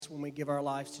when we give our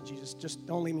lives to Jesus. Just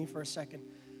don't leave me for a second.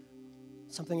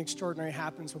 Something extraordinary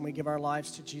happens when we give our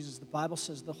lives to Jesus. The Bible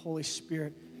says the Holy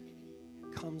Spirit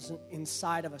comes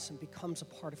inside of us and becomes a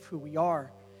part of who we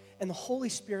are. And the Holy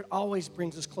Spirit always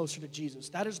brings us closer to Jesus.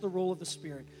 That is the role of the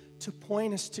Spirit, to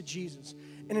point us to Jesus.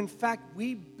 And in fact,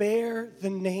 we bear the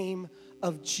name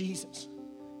of Jesus.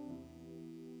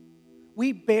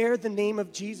 We bear the name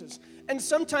of Jesus. And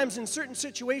sometimes in certain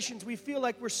situations, we feel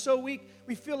like we're so weak.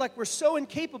 We feel like we're so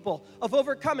incapable of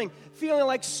overcoming, feeling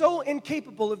like so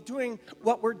incapable of doing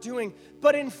what we're doing.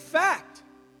 But in fact,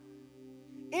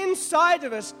 inside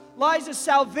of us lies the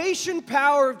salvation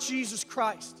power of Jesus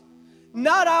Christ.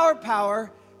 Not our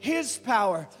power, His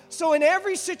power. So in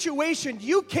every situation,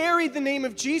 you carry the name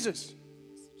of Jesus.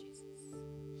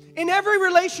 In every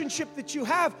relationship that you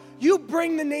have, you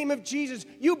bring the name of Jesus.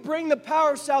 You bring the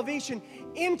power of salvation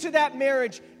into that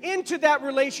marriage, into that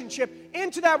relationship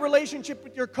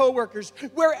with your coworkers.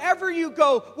 Wherever you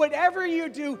go, whatever you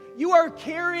do, you are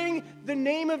carrying the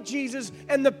name of Jesus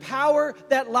and the power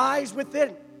that lies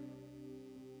within.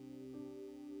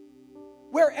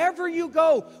 Wherever you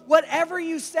go, whatever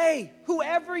you say,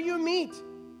 whoever you meet.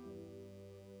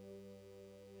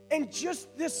 And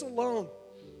just this alone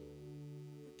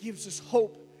gives us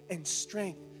hope and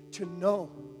strength to know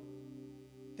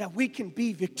that we can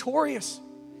be victorious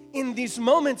in these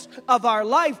moments of our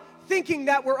life, thinking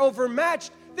that we're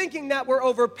overmatched, thinking that we're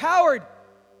overpowered.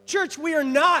 Church, we are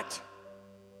not.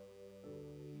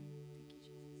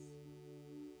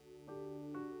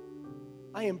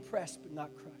 I am pressed but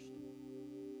not crushed.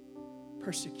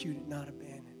 Persecuted, not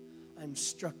abandoned. I'm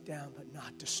struck down but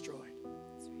not destroyed.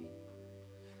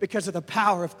 Because of the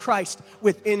power of Christ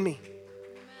within me.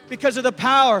 Because of the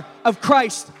power of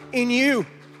Christ in you.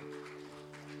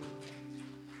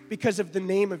 Because of the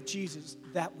name of Jesus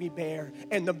that we bear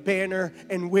and the banner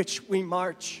in which we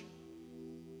march.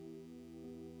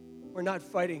 We're not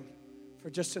fighting for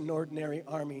just an ordinary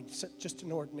army, just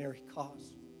an ordinary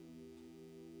cause.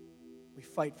 We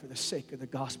fight for the sake of the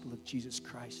gospel of Jesus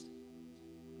Christ.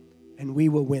 And we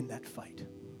will win that fight.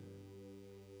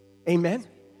 Amen?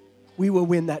 We will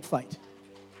win that fight.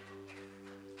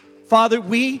 Father,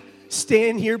 we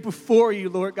stand here before you,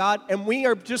 Lord God, and we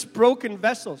are just broken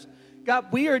vessels.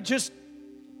 God, we are just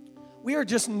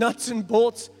nuts and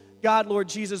bolts, God, Lord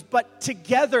Jesus. But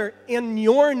together in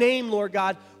your name, Lord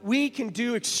God, we can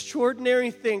do extraordinary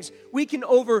things. We can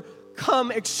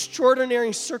overcome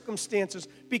extraordinary circumstances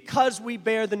because we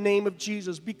bear the name of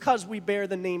Jesus, because we bear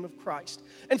the name of Christ.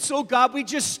 And so, God, we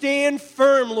just stand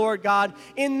firm, Lord God,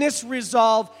 in this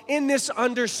resolve, in this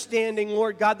understanding,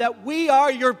 Lord God, that we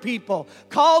are your people,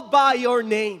 called by your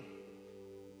name,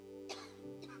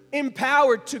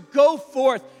 empowered to go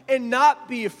forth and not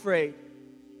be afraid,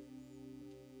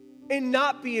 and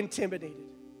not be intimidated,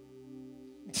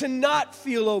 to not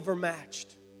feel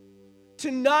overmatched, to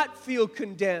not feel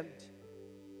condemned,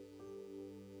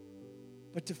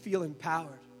 but to feel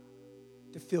empowered,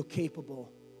 to feel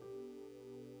capable,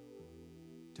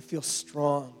 to feel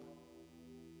strong,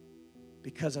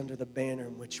 because under the banner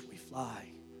in which we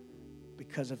fly,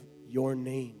 because of your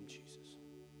name, Jesus,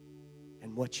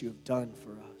 and what you have done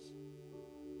for us.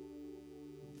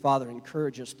 Father,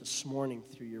 encourage us this morning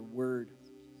through your word.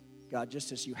 God,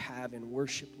 just as you have in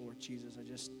worship, Lord Jesus, I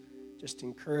just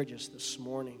encourage us this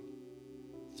morning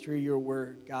through your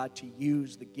word, God, to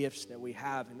use the gifts that we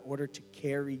have in order to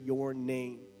carry your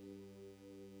name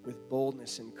with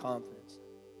boldness and confidence.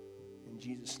 In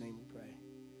Jesus' name we pray.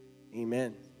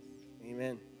 Amen.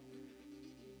 Amen.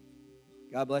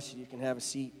 God bless you. You can have a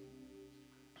seat.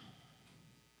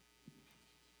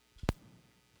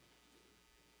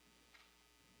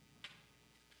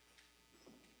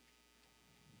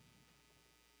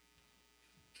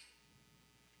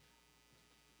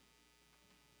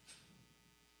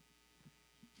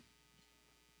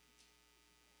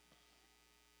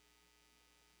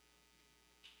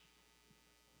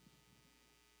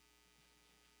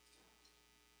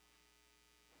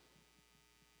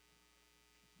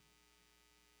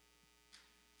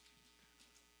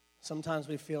 Sometimes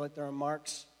we feel like there are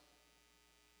marks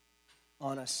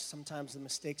on us. Sometimes the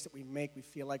mistakes that we make, we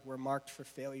feel like we're marked for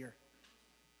failure.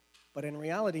 But in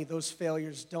reality, those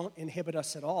failures don't inhibit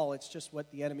us at all. It's just what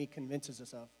the enemy convinces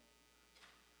us of.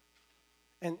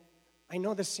 And I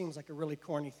know this seems like a really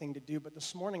corny thing to do, but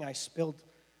this morning I spilled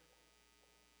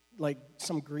like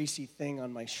some greasy thing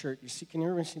on my shirt. You see, can you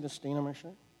ever see the stain on my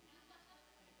shirt?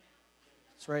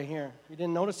 It's right here. You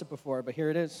didn't notice it before, but here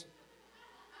it is.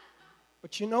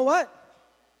 But you know what?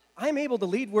 I'm able to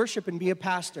lead worship and be a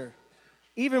pastor,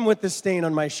 even with this stain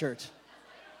on my shirt.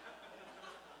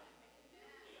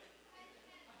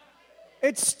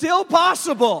 It's still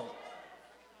possible.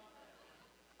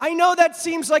 I know that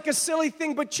seems like a silly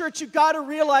thing, but church, you've got to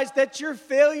realize that your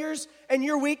failures and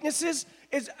your weaknesses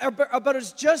are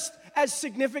about just as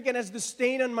significant as the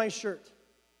stain on my shirt.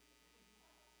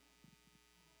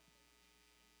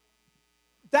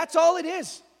 That's all it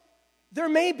is. There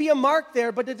may be a mark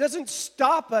there, but it doesn't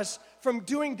stop us from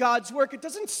doing God's work. It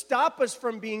doesn't stop us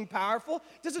from being powerful.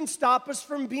 It doesn't stop us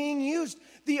from being used.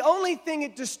 The only thing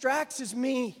it distracts is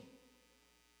me.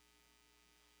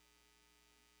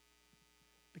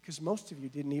 Because most of you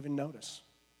didn't even notice.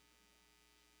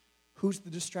 Who's the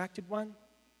distracted one?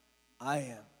 I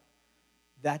am.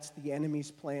 That's the enemy's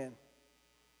plan.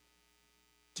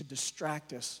 To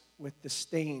distract us with the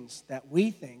stains that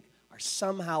we think are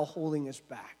somehow holding us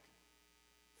back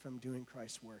from doing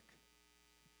Christ's work.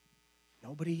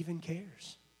 Nobody even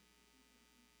cares.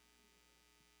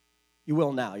 You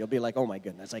will now. You'll be like, oh my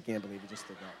goodness, I can't believe you just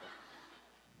did that.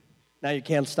 Now you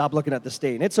can't stop looking at the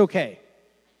stain. It's okay.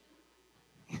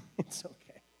 It's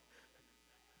okay.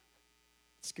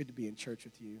 It's good to be in church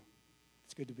with you.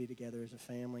 It's good to be together as a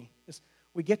family.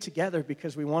 We get together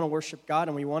because we want to worship God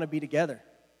and we want to be together.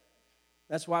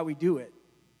 That's why we do it.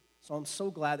 So I'm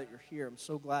so glad that you're here. I'm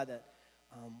so glad that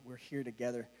we're here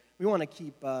together. We want to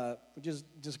keep, we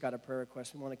just got a prayer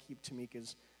request. We want to keep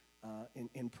Tamika's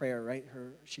in prayer, right?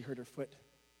 She hurt her foot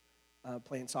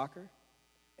playing soccer.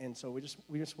 And so we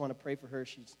just want to pray for her.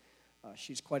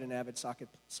 She's quite an avid soccer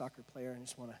player, and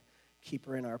just want to keep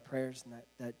her in our prayers,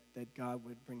 and that God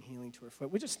would bring healing to her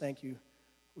foot. We just thank you.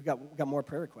 We got more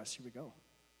prayer requests. Here we go.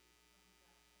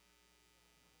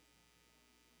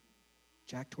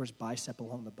 Jack tore his bicep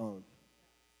along the bone.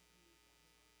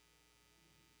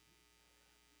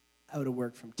 Out of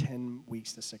work from 10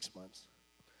 weeks to 6 months.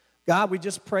 God, we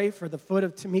just pray for the foot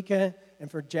of Tamika and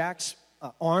for Jack's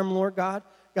arm, Lord God.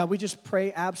 God, we just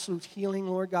pray absolute healing,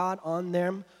 Lord God, on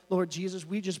them. Lord Jesus,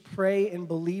 we just pray and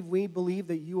believe. We believe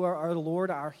that you are our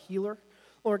Lord, our healer.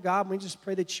 Lord God, we just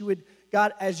pray that you would,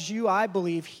 God, as you, I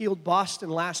believe, healed Boston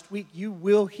last week, you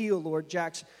will heal, Lord,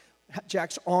 Jack's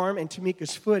arm and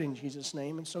Tamika's foot in Jesus'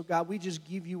 name. And so, God, we just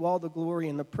give you all the glory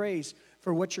and the praise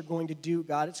for what you're going to do,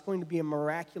 God. It's going to be a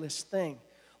miraculous thing,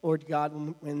 Lord God,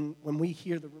 when we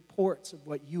hear the reports of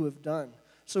what you have done.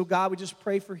 So, God, we just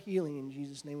pray for healing in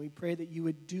Jesus' name. We pray that you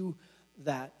would do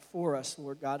that for us,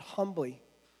 Lord God, humbly.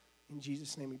 In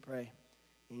Jesus' name we pray.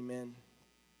 Amen.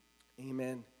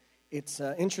 Amen. It's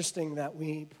interesting that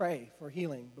we pray for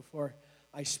healing before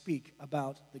I speak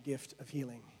about the gift of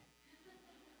healing.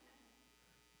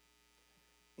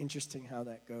 Interesting how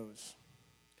that goes.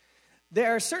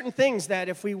 There are certain things that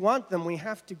if we want them, we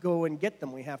have to go and get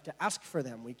them. We have to ask for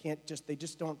them. We can't just, they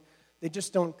just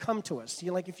don't come to us.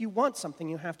 Like if you want something,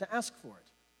 you have to ask for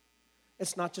it.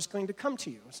 It's not just going to come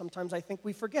to you. Sometimes I think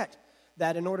we forget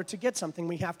that in order to get something,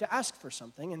 we have to ask for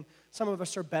something. And some of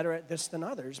us are better at this than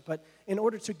others. But in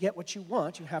order to get what you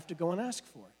want, you have to go and ask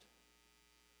for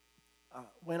it.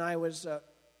 When I was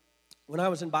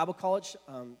in Bible college,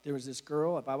 there was this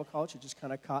girl at Bible college who just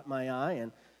kind of caught my eye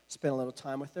and spent a little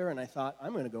time with her. And I thought,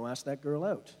 I'm going to go ask that girl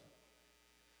out.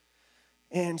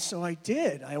 And so I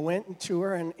did. I went to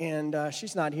her, and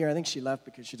she's not here. I think she left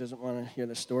because she doesn't want to hear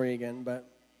the story again. But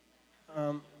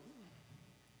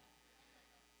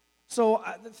so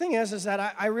the thing is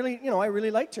that I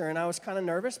really liked her, and I was kind of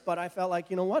nervous. But I felt like,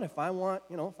 what? If I want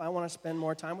to spend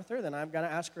more time with her, then I've got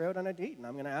to ask her out on a date, and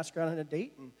I'm going to ask her out on a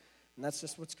date, and that's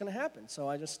just what's going to happen. So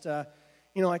I just, I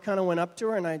kind of went up to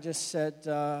her, and I just said,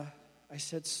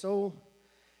 so,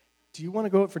 do you want to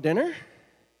go out for dinner?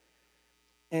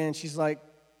 And she's like,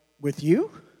 with you?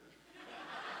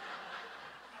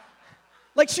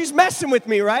 Like she's messing with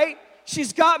me, right?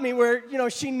 She's got me where,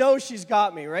 she knows she's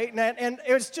got me, right? And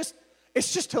it's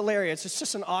just hilarious. It's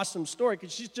just an awesome story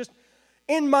because she's just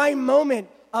in my moment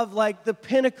of like the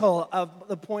pinnacle of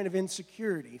the point of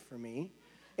insecurity for me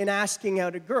in asking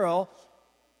out a girl.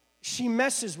 She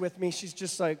messes with me. She's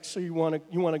just like, so you want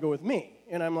to go with me?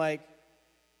 And I'm like,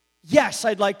 yes,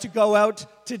 I'd like to go out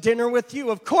to dinner with you.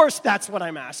 Of course, that's what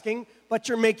I'm asking, but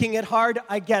you're making it hard.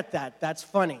 I get that. That's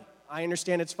funny. I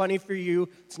understand it's funny for you.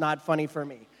 It's not funny for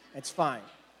me. It's fine.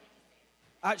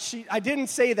 I didn't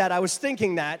say that. I was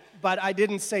thinking that, but I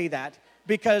didn't say that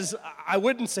because I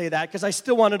wouldn't say that because I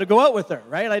still wanted to go out with her,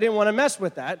 right? I didn't want to mess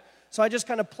with that. So I just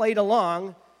kind of played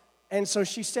along, and so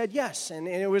she said yes, and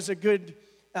it was a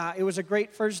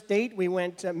great first date. We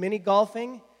went mini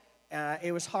golfing.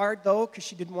 It was hard, though, because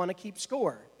she didn't want to keep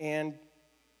score. And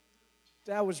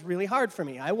that was really hard for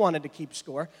me. I wanted to keep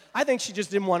score. I think she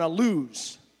just didn't want to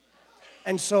lose.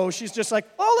 And so she's just like,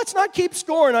 oh, let's not keep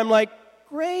score. And I'm like,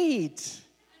 great.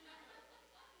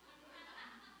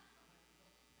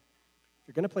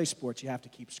 you're going to play sports, you have to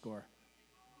keep score.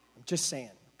 I'm just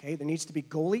saying, okay? There needs to be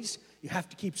goalies. You have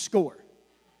to keep score.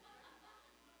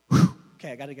 Whew.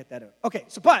 Okay, I got to get that out. Okay,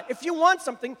 but if you want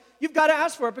something, you've got to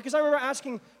ask for it, because I remember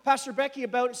asking Pastor Becky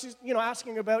about,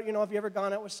 asking about, have you ever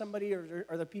gone out with somebody or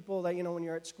the people that, when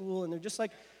you're at school, and they're just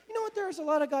like, you know what, there's a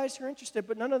lot of guys who are interested,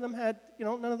 but none of them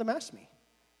asked me.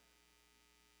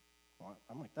 Well,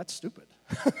 I'm like, that's stupid.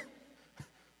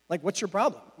 Like, what's your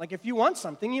problem? Like, if you want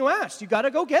something, you ask. You got to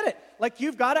go get it. Like,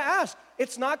 you've got to ask.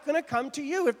 It's not going to come to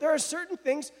you. If there are certain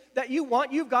things that you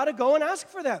want, you've got to go and ask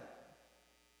for them.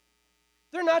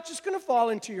 They're not just going to fall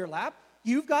into your lap.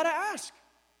 You've got to ask.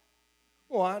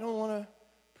 Well, I don't want to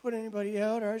put anybody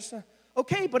out.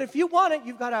 Okay, but if you want it,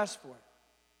 you've got to ask for it.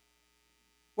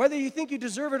 Whether you think you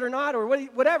deserve it or not, or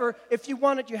whatever, if you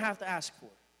want it, you have to ask for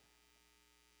it.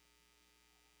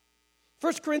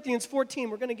 1 Corinthians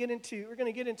 14, we're going to get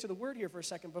into the word here for a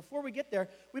second. Before we get there,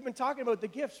 we've been talking about the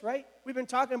gifts, right? We've been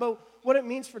talking about what it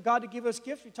means for God to give us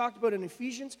gifts. We talked about it in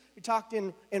Ephesians, we talked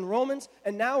in Romans,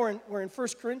 and now we're in 1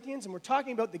 Corinthians, and we're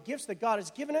talking about the gifts that God has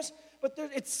given us. But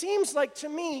it seems like to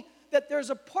me that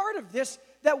there's a part of this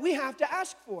that we have to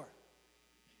ask for.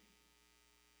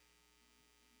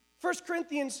 1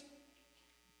 Corinthians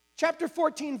chapter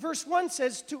 14, verse 1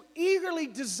 says, to eagerly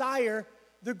desire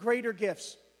the greater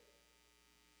gifts.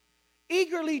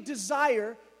 Eagerly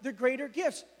desire the greater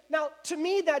gifts. Now, to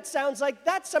me, that sounds like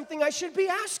that's something I should be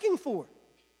asking for.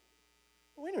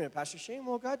 Wait a minute, Pastor Shane.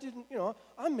 Well, God didn't,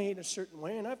 I'm made a certain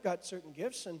way, and I've got certain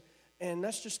gifts, and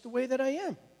that's just the way that I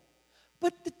am.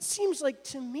 But it seems like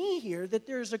to me here that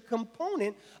there's a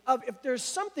component of, if there's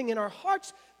something in our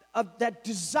hearts that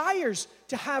desires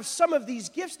to have some of these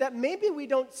gifts that maybe we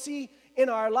don't see in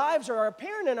our lives or are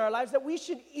apparent in our lives, that we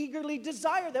should eagerly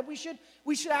desire, that we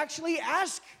should actually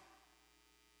ask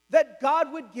that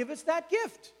God would give us that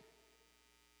gift.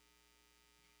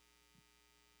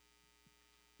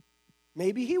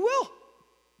 Maybe He will.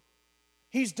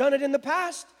 He's done it in the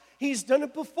past. He's done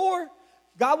it before.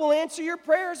 God will answer your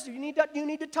prayers. You need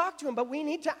to talk to Him, but we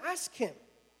need to ask Him.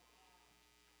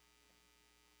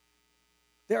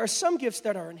 There are some gifts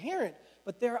that are inherent,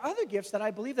 but there are other gifts that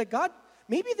I believe that God,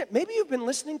 maybe you've been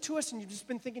listening to us and you've just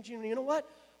been thinking, you know what?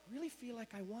 I really feel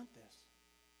like I want this.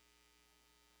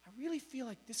 I really feel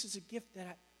like this is a gift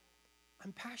that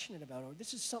I'm passionate about, or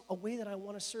this is a way that I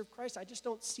want to serve Christ. I just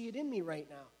don't see it in me right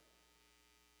now.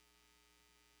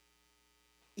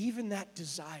 Even that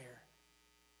desire,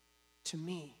 to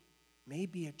me, may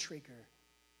be a trigger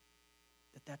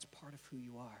that's part of who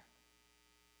you are.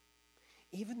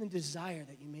 Even the desire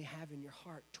that you may have in your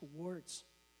heart towards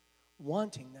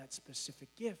wanting that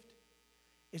specific gift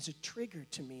is a trigger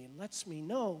to me and lets me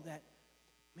know that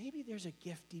maybe there's a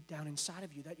gift deep down inside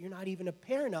of you that you're not even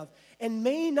apparent of and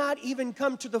may not even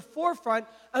come to the forefront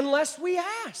unless we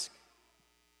ask.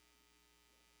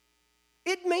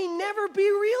 It may never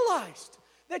be realized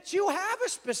that you have a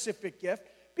specific gift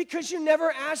because you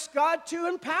never asked God to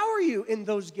empower you in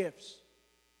those gifts.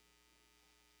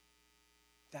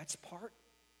 That's part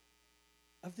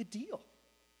of the deal.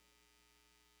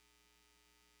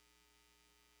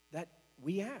 That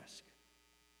we ask.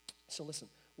 So listen.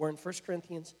 We're in 1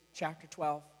 Corinthians chapter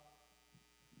 12,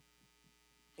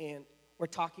 and we're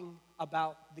talking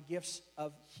about the gifts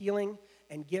of healing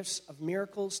and gifts of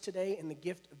miracles today and the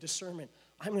gift of discernment.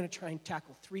 I'm going to try and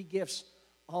tackle 3 gifts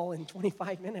all in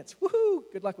 25 minutes. Woohoo!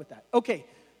 Good luck with that. Okay.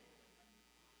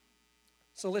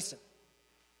 So listen.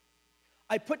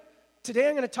 Today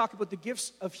I'm going to talk about the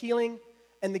gifts of healing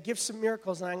and the gifts of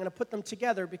miracles, and I'm going to put them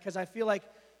together because I feel like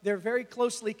they're very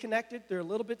closely connected. They're a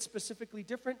little bit specifically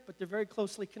different, but they're very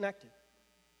closely connected.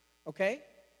 Okay?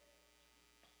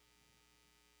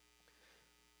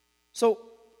 So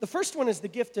the first one is the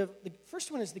gift of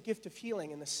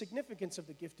healing, and the significance of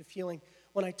the gift of healing.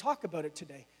 When I talk about it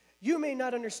today, you may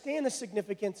not understand the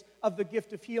significance of the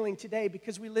gift of healing today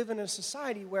because we live in a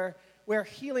society where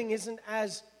healing isn't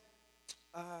as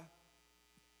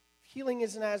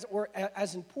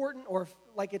important, or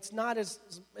like it's not as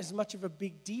much of a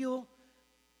big deal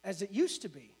as it used to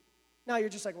be. Now you're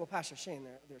just like, well, Pastor Shane,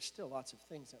 there's still lots of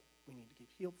things that we need to get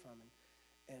healed from,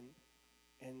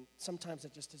 and sometimes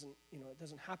it just doesn't, it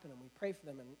doesn't happen, and we pray for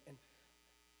them,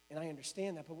 and I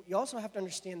understand that. But you also have to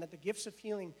understand that the gifts of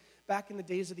healing back in the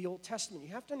days of the Old Testament,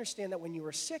 you have to understand that when you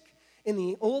were sick in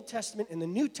the Old Testament, in the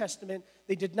New Testament,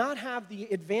 they did not have the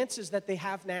advances that they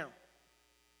have now.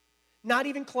 Not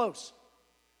even close.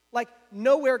 Like,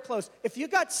 nowhere close. If you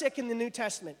got sick in the New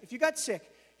Testament,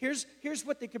 here's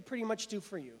what they could pretty much do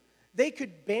for you. They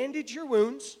could bandage your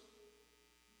wounds,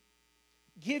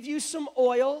 give you some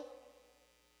oil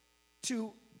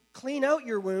to clean out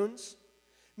your wounds,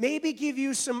 maybe give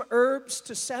you some herbs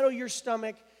to settle your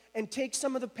stomach and take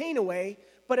some of the pain away,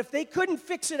 but if they couldn't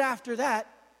fix it after that,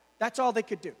 that's all they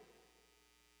could do.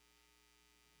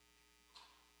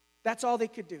 That's all they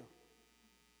could do.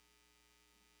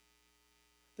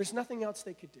 There's nothing else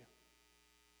they could do.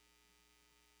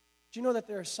 Do you know that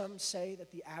there are some say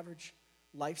that the average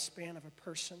lifespan of a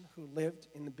person who lived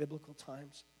in the biblical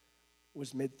times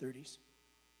was mid-30s?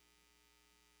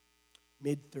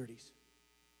 Mid-30s.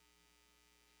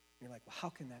 You're like, well, how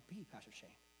can that be, Pastor Shane?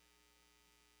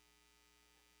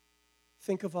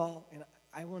 Think of all, and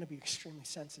I want to be extremely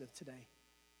sensitive today.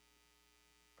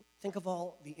 Think of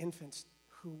all the infants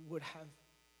who would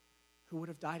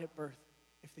have died at birth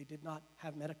if they did not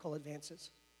have medical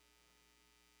advances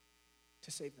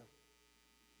to save them.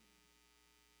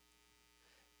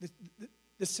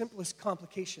 The simplest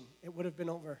complication, it would have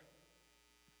been over.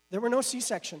 There were no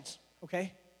C-sections,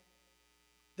 okay?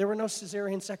 There were no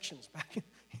cesarean sections back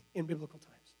in biblical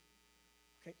times.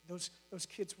 Okay, those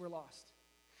kids were lost.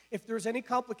 If there was any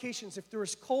complications, if there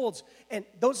was colds, and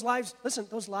those lives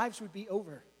would be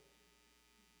over.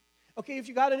 Okay, if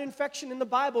you got an infection in the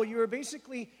Bible, you were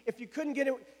basically, if you couldn't get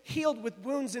it healed with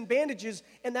wounds and bandages,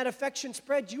 and that infection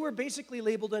spread, you were basically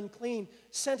labeled unclean,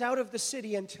 sent out of the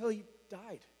city until you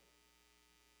died.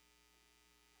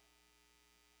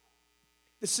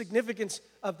 The significance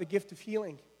of the gift of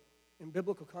healing in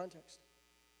biblical context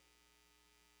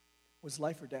was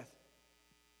life or death.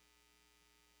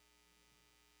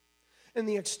 And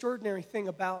the extraordinary thing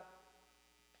about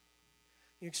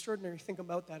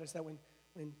that is that when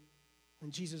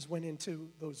Jesus went into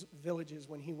those villages,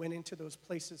 when he went into those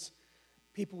places,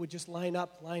 people would just line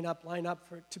up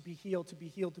to be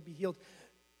healed.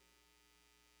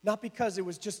 Not because it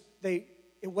was just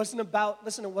it wasn't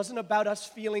about us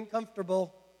feeling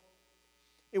comfortable.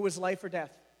 It was life or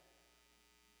death.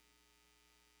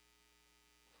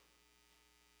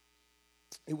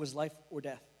 It was life or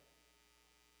death.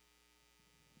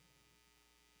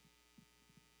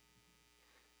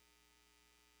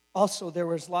 Also, there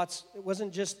was it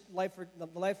wasn't just life, the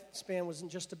lifespan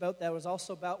wasn't just about that, it was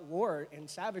also about war and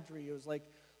savagery. It was like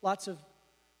lots of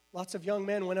young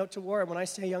men went out to war. And when I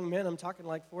say young men, I'm talking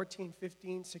like 14,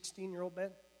 15, 16-year-old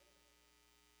men.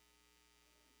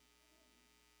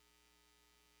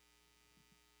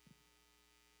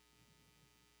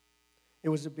 It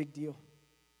was a big deal.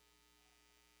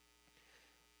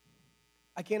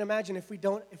 I can't imagine if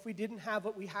we didn't have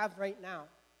what we have right now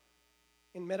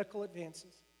in medical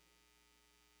advances,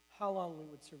 how long we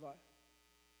would survive.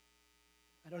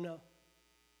 I don't know.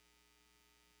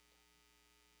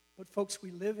 But folks, we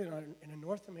live in a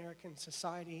North American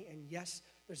society, and yes,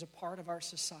 there's a part of our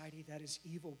society that is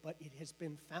evil, but it has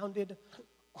been founded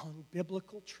on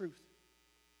biblical truth.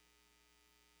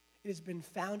 It has been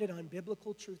founded on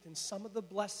biblical truth, and some of the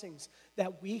blessings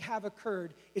that we have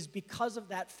occurred is because of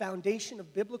that foundation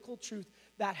of biblical truth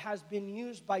that has been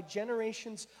used by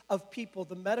generations of people.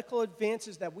 The medical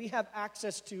advances that we have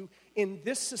access to in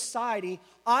this society,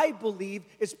 I believe,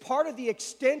 is part of the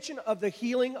extension of the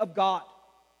healing of God.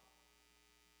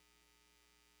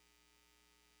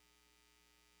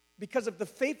 Because of the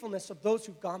faithfulness of those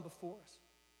who've gone before us.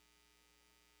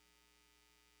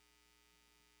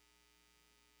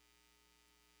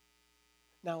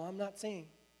 Now, I'm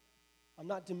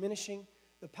not diminishing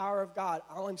the power of God.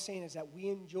 All I'm saying is that we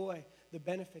enjoy the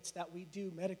benefits that we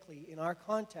do medically in our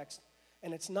context.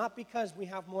 And it's not because we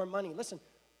have more money. Listen,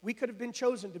 we could have been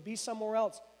chosen to be somewhere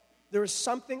else. There is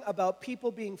something about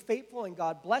people being faithful and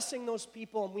God blessing those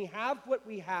people, and we have what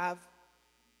we have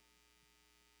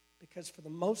because for the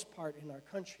most part in our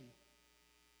country,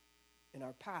 in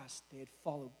our past, they had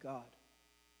followed God.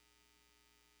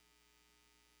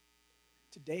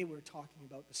 Today we're talking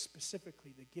about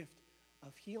specifically the gift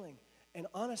of healing. And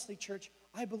honestly, church,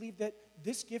 I believe that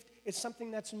this gift is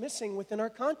something that's missing within our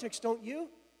context, don't you?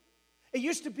 It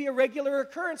used to be a regular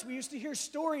occurrence. We used to hear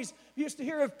stories. We used to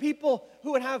hear of people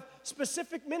who would have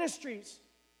specific ministries.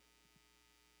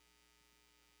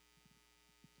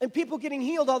 And people getting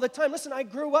healed all the time. Listen, I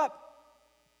grew up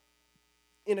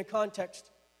in a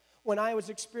context when I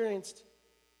experienced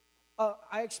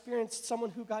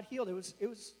someone who got healed. It was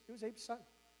Abe's son.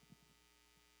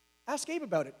 Ask Abe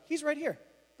about it. He's right here.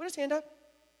 Put his hand up.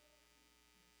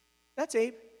 That's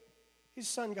Abe. His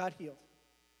son got healed.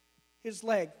 His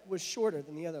leg was shorter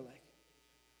than the other leg.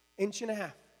 1.5 inches.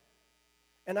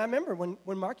 And I remember when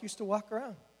Mark used to walk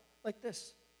around like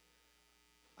this.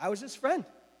 I was his friend.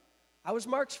 I was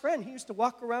Mark's friend. He used to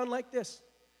walk around like this.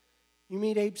 You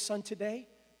meet Abe's son today,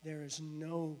 there is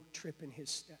no trip in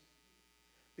his step.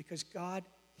 Because God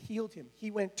healed him. He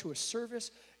went to a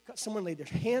service, someone laid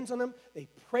their hands on him, they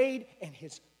prayed, and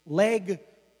his leg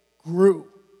grew.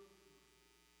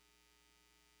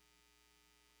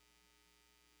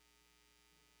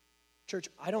 Church,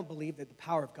 I don't believe that the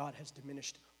power of God has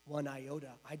diminished one iota.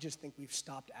 I just think we've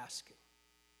stopped asking.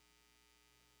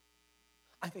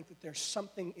 I think that there's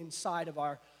something inside of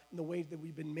in the way that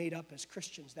we've been made up as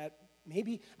Christians, that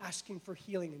maybe asking for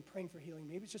healing and praying for healing,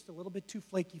 maybe it's just a little bit too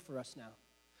flaky for us now.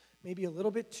 Maybe a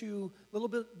little bit too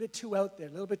out there,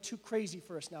 a little bit too crazy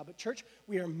for us now. But church,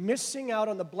 we are missing out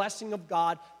on the blessing of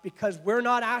God because we're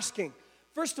not asking.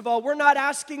 First of all, we're not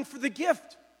asking for the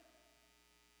gift.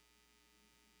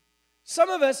 Some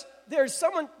of us, there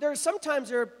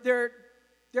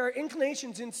are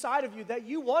inclinations inside of you that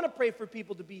you want to pray for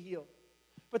people to be healed.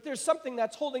 But there's something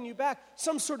that's holding you back,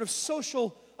 some sort of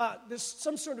social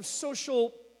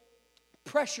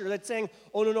pressure that's saying,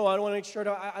 oh, no, I don't want to make sure,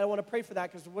 I don't want to pray for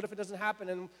that because what if it doesn't happen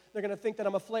and they're going to think that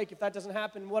I'm a flake if that doesn't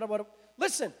happen.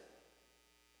 Listen,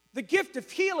 the gift of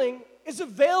healing is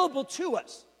available to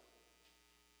us.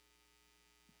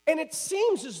 And it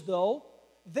seems as though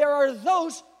there are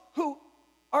those who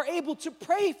are able to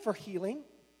pray for healing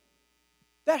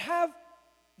that have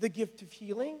the gift of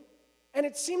healing, and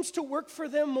it seems to work for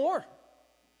them more.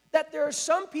 That there are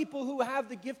some people who have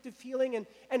the gift of healing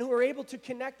and who are able to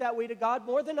connect that way to God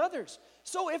more than others.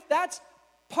 So if that's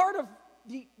part of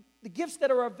the gifts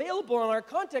that are available in our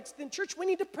context, then church, we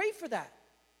need to pray for that.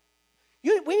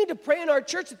 We need to pray in our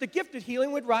church that the gift of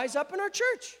healing would rise up in our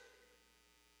church.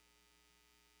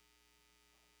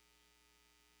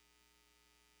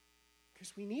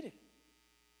 Because we need it.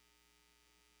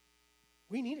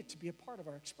 We need it to be a part of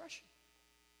our expression.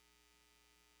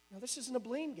 Now, this isn't a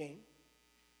blame game.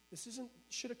 This isn't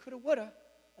shoulda, coulda, woulda.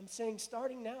 I'm saying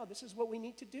starting now, this is what we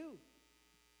need to do.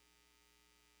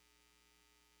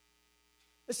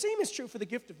 The same is true for the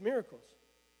gift of miracles.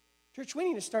 Church, we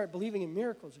need to start believing in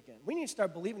miracles again. We need to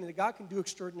start believing that God can do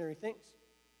extraordinary things.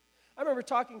 I had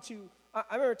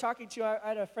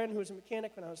a friend who was a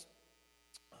mechanic when I was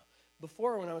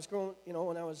growing,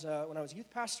 when I was youth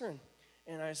pastor,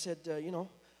 and I said,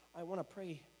 I want to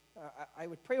pray. I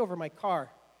would pray over my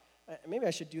car. Maybe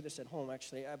I should do this at home,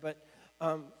 actually. But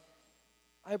I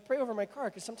would pray over my car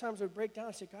because sometimes it would break down.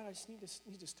 I say, God, I just need this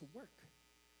to work.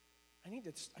 I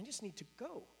just need to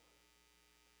go.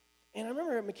 And I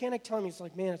remember a mechanic telling me, he's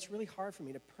like, man, it's really hard for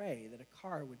me to pray that a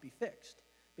car would be fixed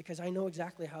because I know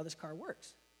exactly how this car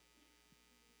works.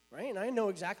 Right? And I know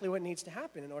exactly what needs to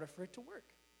happen in order for it to work.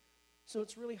 So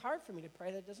it's really hard for me to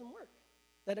pray that it doesn't work,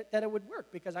 that it would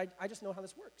work because I just know how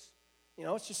this works.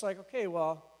 It's just like, okay,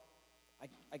 well,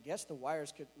 I guess the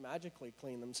wires could magically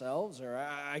clean themselves, or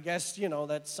I guess,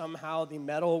 that somehow the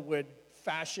metal would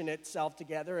fashion itself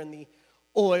together and the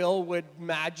oil would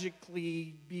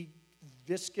magically be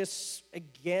viscous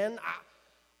again.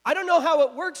 I don't know how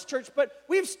it works, church, but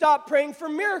we've stopped praying for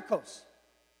miracles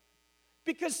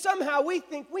because somehow we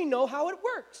think we know how it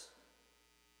works.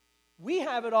 We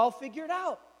have it all figured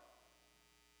out.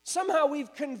 Somehow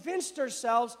we've convinced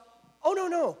ourselves, oh,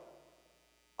 no,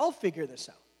 I'll figure this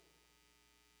out.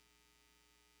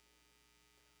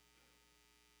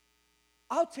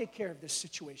 I'll take care of this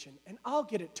situation, and I'll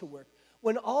get it to work.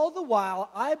 When all the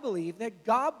while, I believe that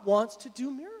God wants to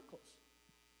do miracles.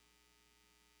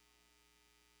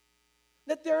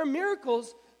 That there are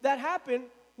miracles that happen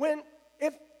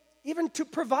even to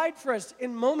provide for us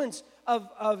in moments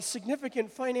of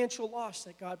significant financial loss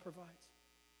that God provides.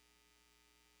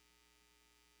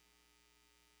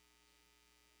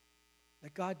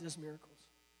 That God does miracles.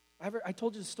 I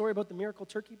told you the story about the miracle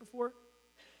turkey before.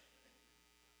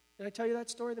 Did I tell you that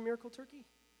story, the miracle turkey?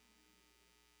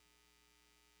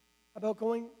 About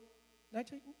going, did I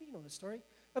tell you know the story?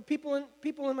 Of people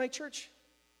in my church.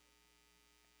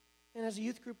 And as a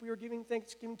youth group, we were giving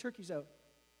Thanksgiving turkeys out.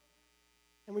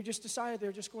 And we just decided they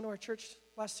were just going to our church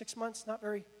last 6 months, not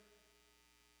very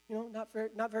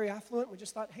affluent. We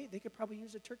just thought, hey, they could probably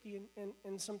use a turkey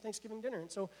in some Thanksgiving dinner.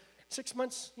 And so 6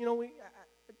 months,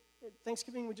 at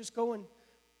Thanksgiving, we just go and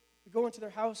we go into their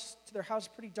house,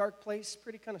 pretty dark place,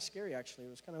 pretty kind of scary, actually.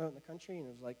 It was kind of out in the country, and it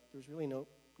was like, there was really not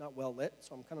well lit,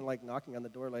 so I'm kind of like knocking on the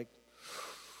door like,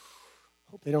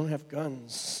 hope they don't have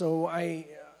guns. So I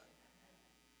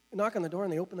knock on the door,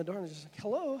 and they open the door, and they're just like,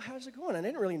 hello, how's it going? And I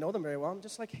didn't really know them very well. I'm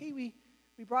just like, hey, we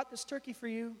brought this turkey for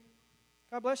you.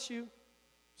 God bless you.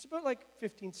 It's about like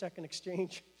 15-second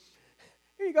exchange.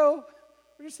 Here you go.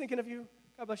 We're just thinking of you.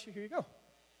 God bless you. Here you go.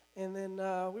 And then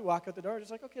we walk out the door, just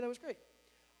like, okay, that was great.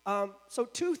 So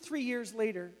 2-3 years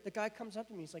later, the guy comes up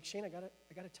to me. He's like, Shane, I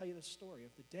gotta tell you the story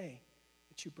of the day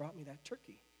that you brought me that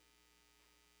turkey.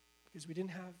 Because we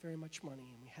didn't have very much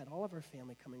money, and we had all of our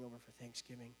family coming over for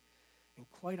Thanksgiving. And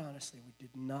quite honestly, we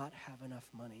did not have enough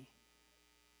money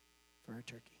for a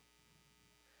turkey.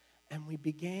 And we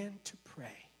began to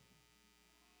pray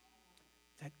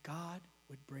that God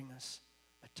would bring us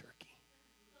a turkey.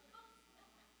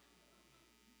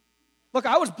 Look,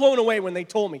 I was blown away when they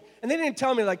told me. And they didn't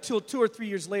tell me like till 2 or 3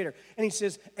 years later. And he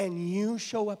says, and you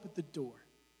show up at the door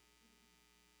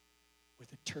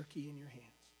with a turkey in your hands.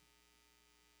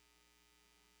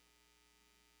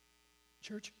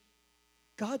 Church,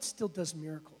 God still does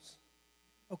miracles,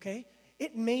 okay?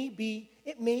 It may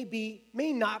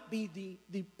not be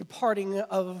the parting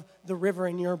of the river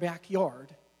in your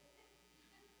backyard.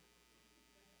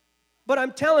 But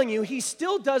I'm telling you, he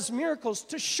still does miracles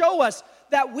to show us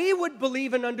that we would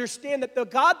believe and understand that the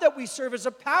God that we serve is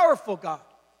a powerful God.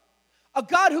 A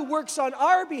God who works on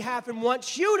our behalf and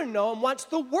wants you to know and wants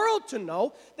the world to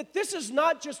know that this is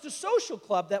not just a social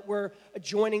club that we're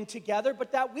joining together,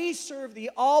 but that we serve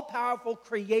the all-powerful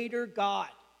Creator God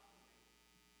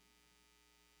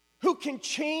who can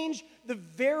change the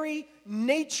very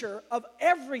nature of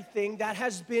everything that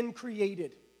has been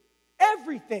created.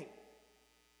 Everything.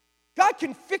 God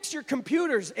can fix your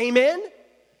computers, amen?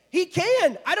 He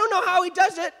can. I don't know how he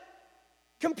does it.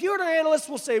 Computer analysts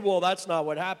will say, well, that's not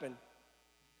what happened.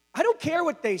 I don't care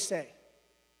what they say.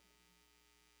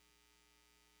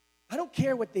 I don't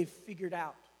care what they've figured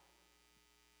out.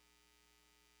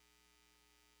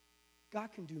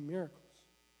 God can do miracles.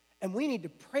 And we need to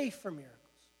pray for miracles.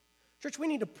 Church, we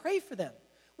need to pray for them.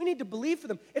 We need to believe for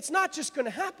them. It's not just going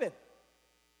to happen.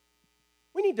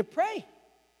 We need to pray.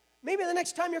 Maybe the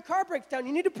next time your car breaks down,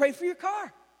 you need to pray for your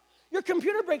car. Your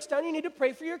computer breaks down, you need to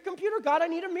pray for your computer. God, I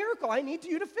need a miracle. I need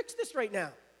you to fix this right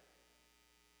now.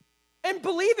 And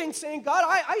believing, saying, God,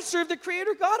 I serve the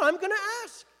Creator God. I'm going to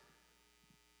ask.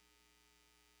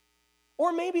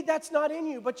 Or maybe that's not in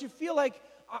you, but you feel like,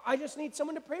 I just need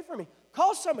someone to pray for me.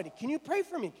 Call somebody. Can you pray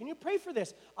for me? Can you pray for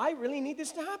this? I really need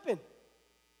this to happen.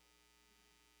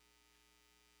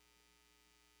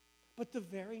 But the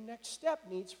very next step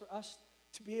needs for us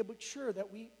to be able to sure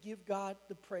that we give God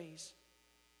the praise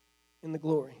and the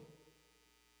glory.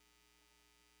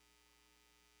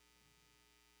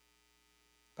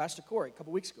 Pastor Corey, a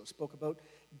couple weeks ago, spoke about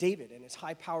David and his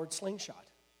high-powered slingshot.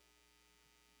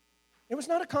 It was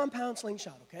not a compound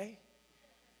slingshot, okay?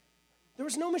 There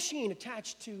was no machine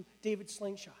attached to David's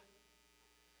slingshot.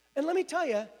 And let me tell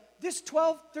you, this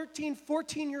 12, 13,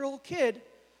 14-year-old kid,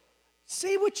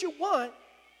 say what you want,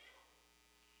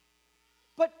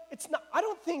 but it's not. I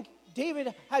don't think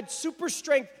David had super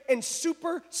strength and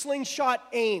super slingshot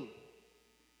aim.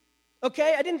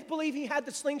 Okay? I didn't believe he had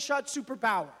the slingshot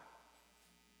superpower.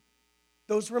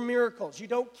 Those were miracles. You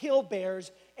don't kill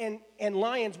bears and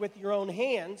lions with your own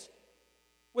hands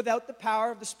without the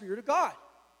power of the Spirit of God.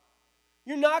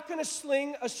 You're not going to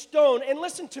sling a stone. And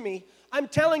listen to me, I'm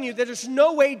telling you that there's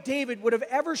no way David would have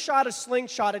ever shot a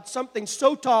slingshot at something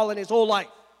so tall in his whole life.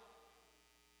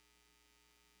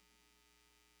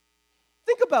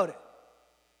 Think about it.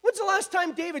 When's the last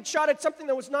time David shot at something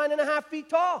that was 9.5 feet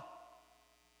tall?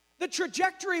 The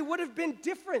trajectory would have been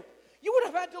different. You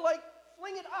would have had to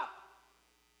fling it up.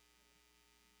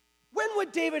 When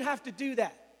would David have to do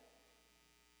that?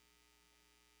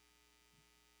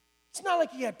 It's not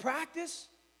like he had practice.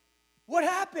 What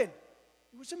happened?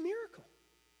 It was a miracle.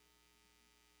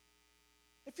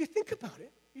 If you think about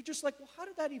it, you're just like, well, how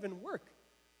did that even work?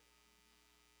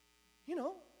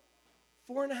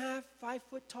 4.5, 5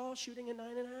 foot tall, shooting at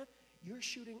 9.5.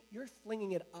 You're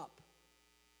flinging it up.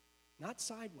 Not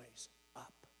sideways,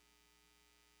 up.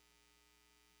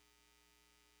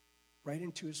 Right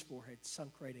into his forehead,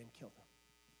 sunk right in, killed him.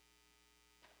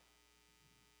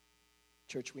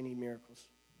 Church, we need miracles.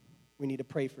 We need to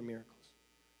pray for miracles.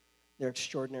 They're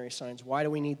extraordinary signs. Why do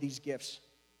we need these gifts?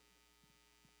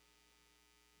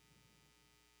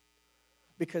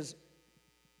 Because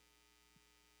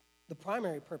the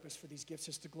primary purpose for these gifts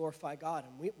is to glorify God.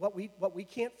 And what we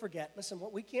can't forget,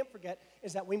 what we can't forget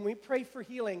is that when we pray for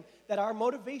healing, that our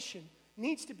motivation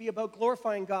needs to be about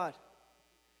glorifying God.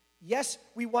 Yes,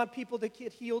 we want people to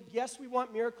get healed. Yes, we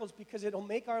want miracles because it'll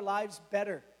make our lives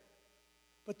better.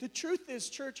 But the truth is,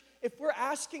 church, if we're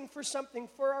asking for something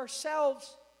for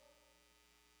ourselves,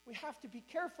 we have to be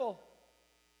careful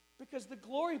because the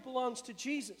glory belongs to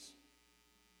Jesus.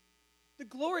 The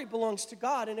glory belongs to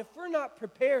God. And if we're not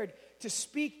prepared to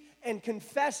speak and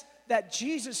confess that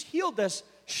Jesus healed us,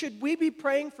 should we be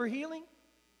praying for healing?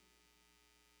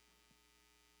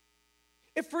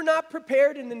 If we're not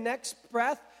prepared in the next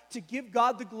breath to give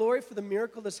God the glory for the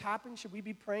miracle that's happened, should we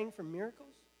be praying for miracles?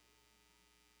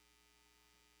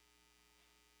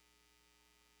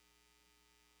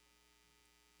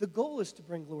 The goal is to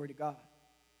bring glory to God.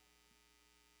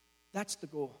 That's the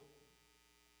goal.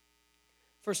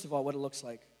 First of all, what it looks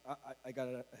like. I got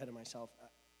ahead of myself.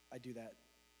 I do that.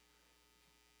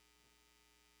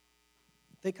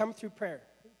 They come through prayer.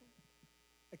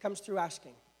 It comes through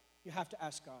asking. You have to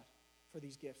ask God for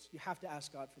these gifts. You have to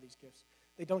ask God for these gifts.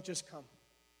 They don't just come.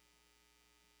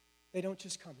 They don't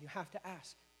just come. You have to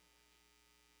ask.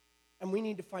 And we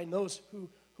need to find those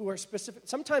who are specific.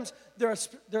 Sometimes there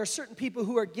are certain people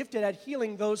who are gifted at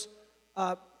healing those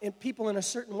people in a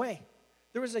certain way.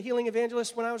 There was a healing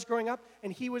evangelist when I was growing up,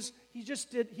 and he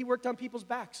worked on people's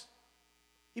backs.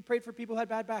 He prayed for people who had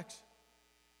bad backs.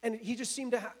 And he just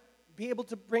seemed to be able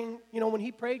to bring, when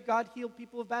he prayed, God healed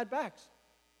people with bad backs.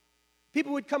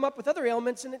 People would come up with other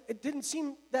ailments, and it didn't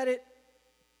seem that it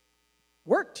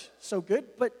worked so good.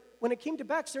 But when it came to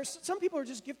backs, some people are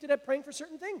just gifted at praying for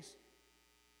certain things.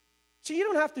 So you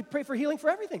don't have to pray for healing for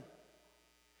everything.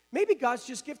 Maybe God's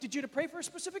just gifted you to pray for a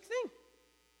specific thing.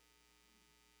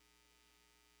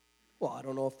 Well, I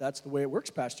don't know if that's the way it works,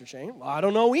 Pastor Shane. Well, I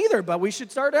don't know either, but we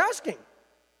should start asking.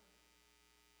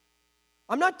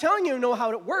 I'm not telling you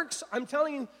how it works. I'm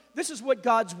telling you this is what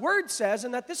God's word says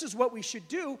and that this is what we should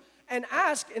do and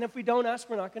ask, and if we don't ask,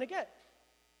 we're not going to get.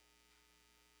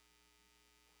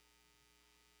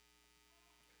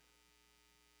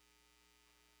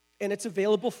 And it's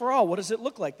available for all. What does it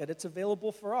look like that it's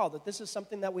available for all? That this is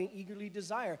something that we eagerly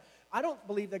desire. I don't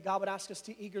believe that God would ask us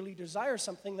to eagerly desire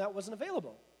something that wasn't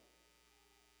available.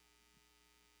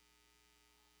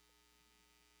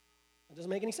 That doesn't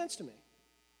make any sense to me.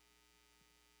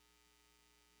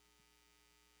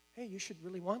 Hey, you should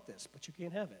really want this, but you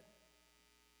can't have it.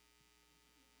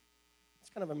 It's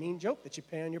kind of a mean joke that you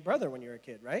pay on your brother when you're a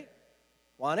kid, right?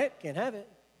 Want it, can't have it.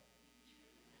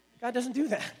 God doesn't do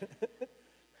that.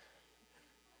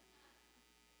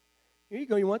 Here you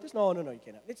go, you want this? No, you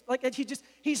can't have it. It's like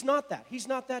he's not that. He's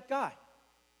not that guy.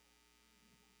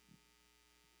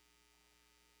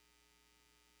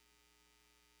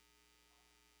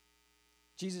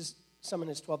 Jesus summoned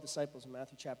his 12 disciples in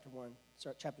Matthew chapter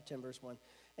 10, verse 1.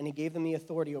 And he gave them the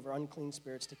authority over unclean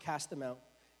spirits to cast them out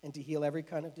and to heal every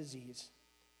kind of disease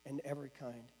and every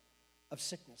kind of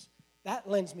sickness. That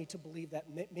lends me to believe that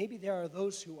maybe there are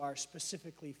those who are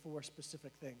specifically for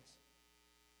specific things.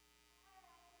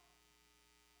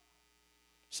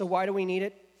 So why do we need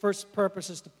it? First purpose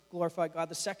is to glorify God.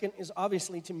 The second is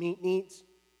obviously to meet needs.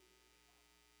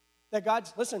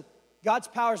 God's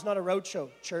power is not a roadshow,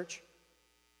 church.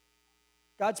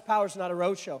 God's power is not a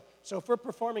roadshow. So if we're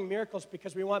performing miracles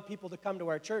because we want people to come to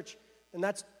our church, then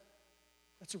that's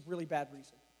a really bad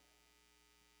reason.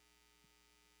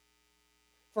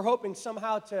 If we're hoping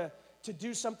somehow to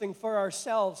do something for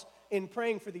ourselves in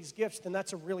praying for these gifts, then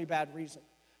that's a really bad reason.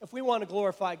 If we want to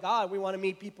glorify God, we want to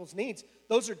meet people's needs,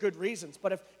 those are good reasons.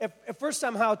 But if we're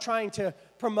somehow trying to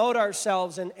promote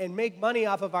ourselves and make money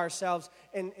off of ourselves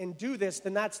and do this,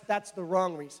 then that's the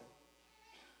wrong reason.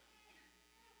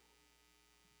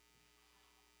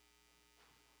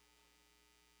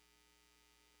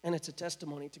 And it's a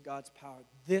testimony to God's power.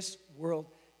 This world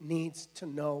needs to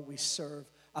know we serve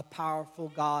a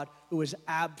powerful God who is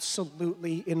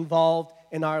absolutely involved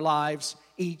in our lives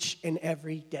each and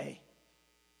every day.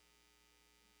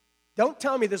 Don't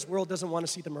tell me this world doesn't want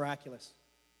to see the miraculous.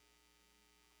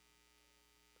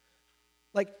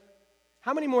 Like,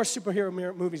 how many more superhero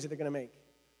movies are they going to make?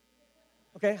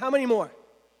 Okay, how many more?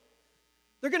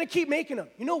 They're going to keep making them.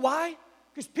 You know why?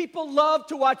 Because people love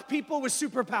to watch people with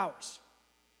superpowers.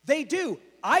 They do.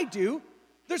 I do.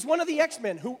 There's one of the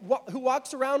X-Men who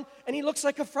walks around and he looks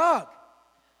like a frog.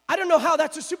 I don't know how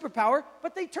that's a superpower,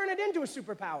 but they turn it into a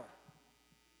superpower.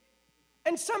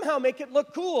 And somehow make it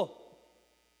look cool.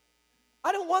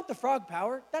 I don't want the frog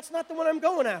power. That's not the one I'm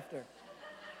going after.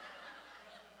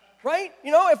 Right?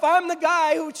 If I'm the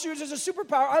guy who chooses a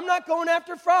superpower, I'm not going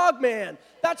after Frogman.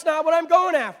 That's not what I'm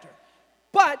going after.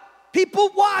 But people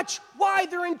watch. Why?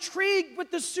 They're intrigued with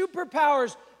the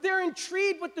superpowers. They're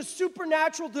intrigued with the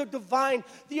supernatural, the divine,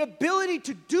 the ability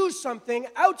to do something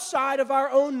outside of our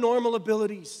own normal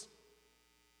abilities.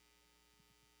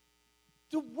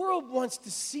 The world wants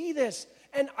to see this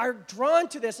and are drawn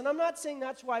to this. And I'm not saying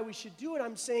that's why we should do it.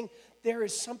 I'm saying there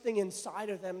is something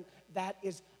inside of them that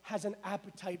has an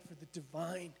appetite for the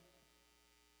divine.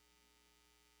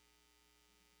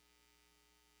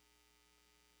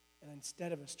 And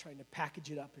instead of us trying to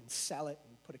package it up and sell it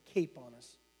and put a cape on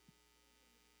us,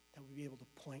 that we'll be able to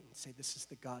point and say, this is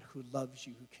the God who loves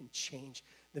you, who can change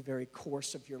the very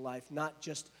course of your life, not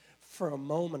just for a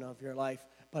moment of your life,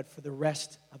 but for the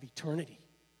rest of eternity.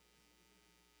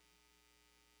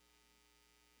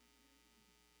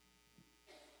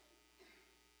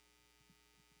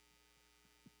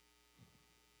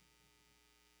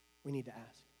 We need to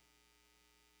ask.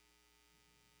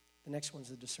 The next one's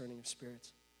the discerning of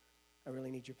spirits. I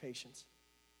really need your patience.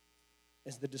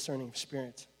 Is the discerning of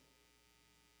spirits.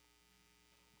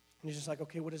 And you're just like,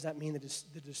 okay, what does that mean,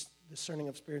 the discerning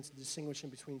of spirits, the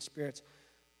distinguishing between spirits?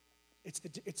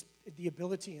 It's the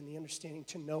ability and the understanding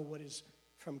to know what is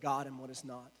from God and what is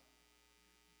not.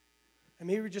 And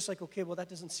maybe we're just like, okay, well, that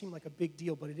doesn't seem like a big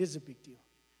deal, but it is a big deal.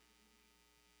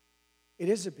 It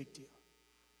is a big deal.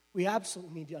 We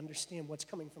absolutely need to understand what's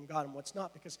coming from God and what's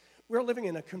not, because we're living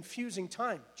in a confusing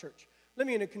time, church.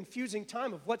 Living in a confusing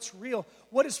time of what's real,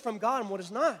 what is from God and what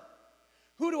is not.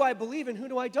 Who do I believe and who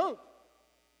do I don't?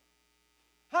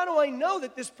 How do I know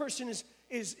that this person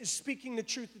is speaking the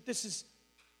truth, that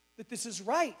this is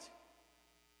right?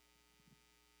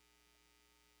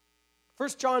 1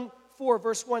 John 4,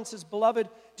 verse 1 says, "Beloved,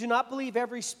 do not believe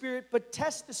every spirit, but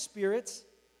test the spirits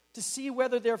to see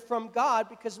whether they're from God,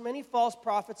 because many false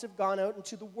prophets have gone out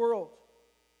into the world."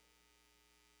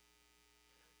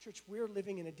 Church, we're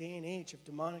living in a day and age of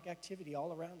demonic activity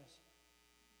all around us.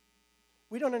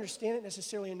 We don't understand it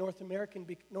necessarily in North America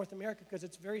because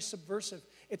it's very subversive,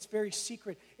 it's very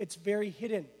secret, it's very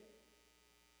hidden.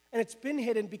 And it's been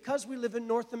hidden because we live in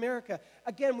North America.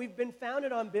 Again, we've been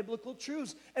founded on biblical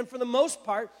truths, and for the most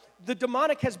part, the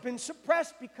demonic has been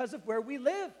suppressed because of where we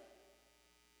live.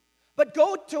 But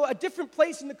go to a different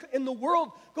place in the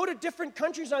world, go to different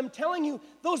countries, I'm telling you,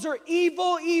 those are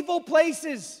evil, evil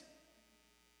places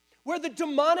where the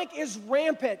demonic is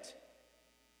rampant,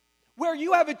 where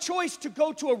you have a choice to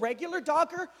go to a regular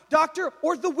doctor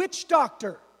or the witch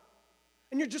doctor.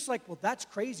 And you're just like, well, that's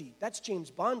crazy. That's James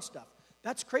Bond stuff.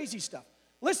 That's crazy stuff.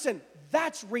 Listen,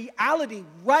 that's reality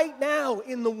right now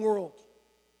in the world.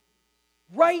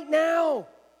 Right now.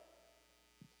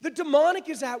 The demonic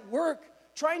is at work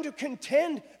trying to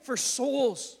contend for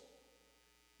souls.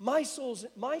 My soul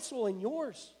and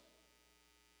yours.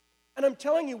 And I'm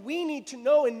telling you, we need to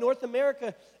know in North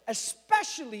America,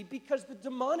 especially because the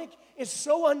demonic is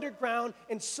so underground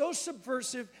and so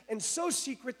subversive and so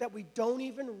secret that we don't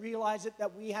even realize it,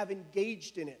 that we have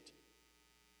engaged in it.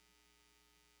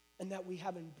 And that we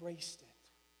have embraced it.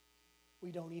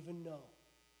 We don't even know.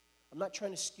 I'm not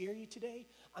trying to scare you today.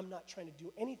 I'm not trying to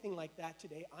do anything like that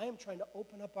today. I am trying to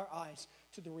open up our eyes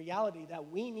to the reality that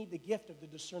we need the gift of the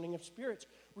discerning of spirits,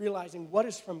 realizing what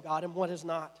is from God and what is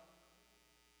not.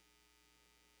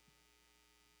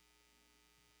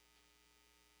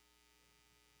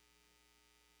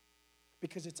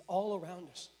 Because it's all around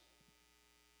us.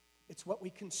 It's what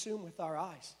we consume with our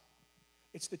eyes.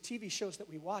 It's the TV shows that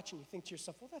we watch, and you think to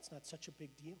yourself, well, that's not such a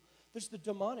big deal. There's the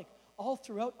demonic all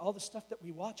throughout all the stuff that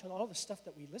we watch and all the stuff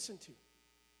that we listen to.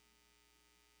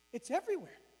 It's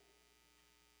everywhere.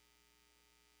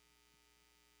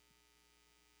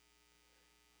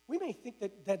 We may think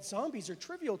that zombies are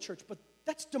trivial, church, but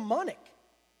that's demonic.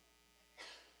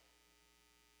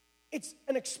 It's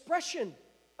an expression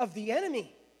of the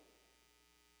enemy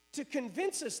to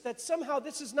convince us that somehow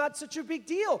this is not such a big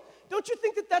deal. Don't you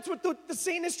think that that's what the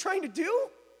Satan is trying to do?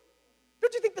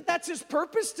 Don't you think that that's his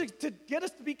purpose, to get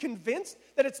us to be convinced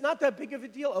that it's not that big of a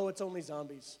deal? Oh, it's only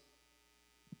zombies.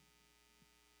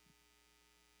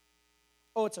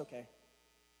 Oh, it's okay.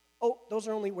 Oh, those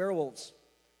are only werewolves.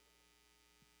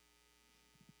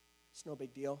 It's no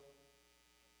big deal.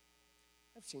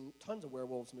 I've seen tons of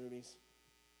werewolves movies.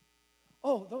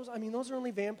 Oh, those are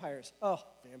only vampires. Oh,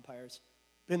 vampires.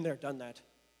 Been there, done that.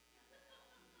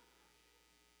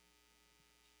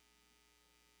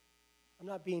 I'm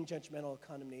not being judgmental of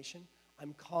condemnation.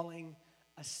 I'm calling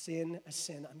a sin a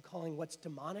sin. I'm calling what's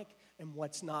demonic and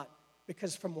what's not.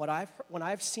 Because from what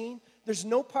I've seen, there's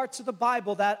no parts of the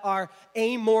Bible that are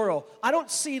amoral. I don't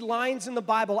see lines in the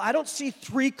Bible. I don't see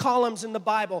 3 columns in the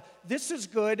Bible. This is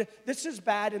good, this is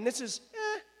bad, and this is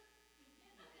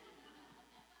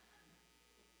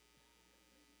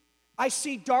I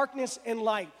see darkness and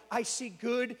light. I see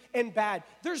good and bad.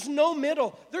 There's no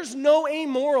middle. There's no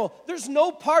amoral. There's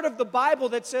no part of the Bible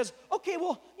that says, okay,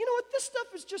 well, you know what? This stuff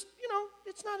is just,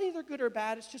 it's not either good or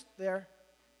bad. It's just there.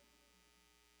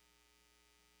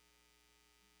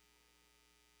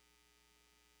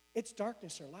 It's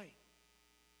darkness or light.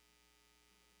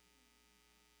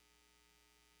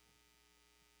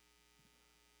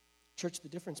 Church, the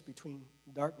difference between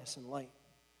darkness and light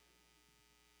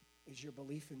is your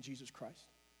belief in Jesus Christ.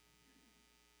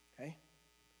 Okay?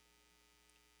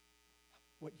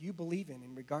 What you believe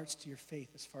in regards to your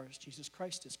faith as far as Jesus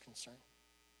Christ is concerned.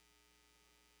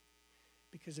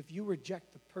 Because if you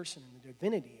reject the person and the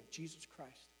divinity of Jesus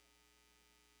Christ,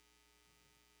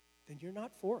 then you're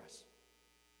not for us.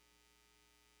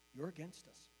 You're against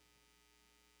us.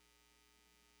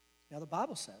 Now the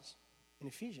Bible says in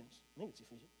Ephesians, I think it's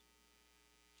Ephesians,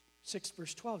 6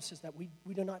 verse 12 says that we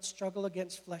do not struggle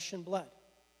against flesh and blood,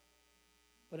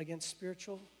 but against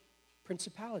spiritual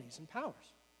principalities and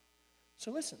powers.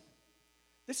 So listen,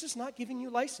 this is not giving you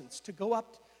license to go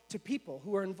up to people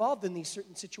who are involved in these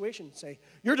certain situations and say,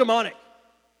 you're demonic,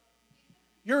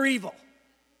 you're evil,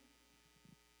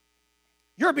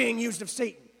 you're being used of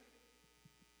Satan.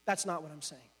 That's not what I'm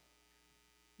saying.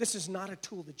 This is not a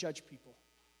tool to judge people.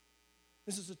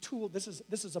 This is a tool, this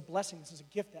is a blessing, this is a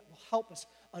gift that will help us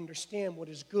understand what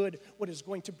is good, what is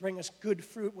going to bring us good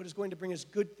fruit, what is going to bring us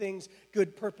good things,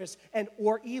 good purpose, and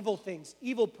or evil things,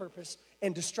 evil purpose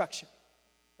and destruction.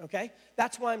 Okay?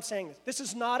 That's why I'm saying this. This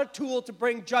is not a tool to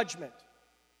bring judgment.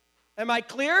 Am I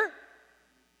clear?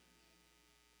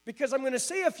 Because I'm going to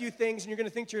say a few things and you're going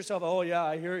to think to yourself, oh yeah,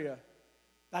 I hear you.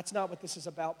 That's not what this is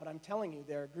about, but I'm telling you,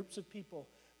 there are groups of people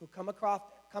who come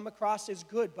across as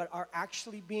good, but are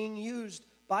actually being used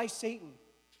by Satan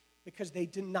because they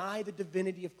deny the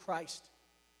divinity of Christ.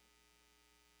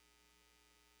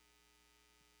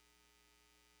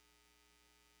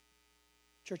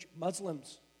 Church,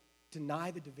 Muslims deny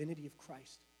the divinity of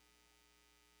Christ.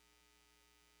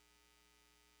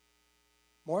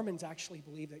 Mormons actually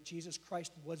believe that Jesus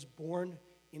Christ was born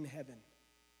in heaven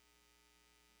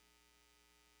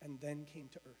and then came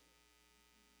to earth.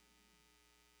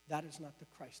 That is not the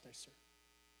Christ I serve.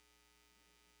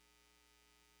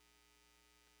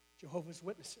 Jehovah's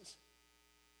Witnesses.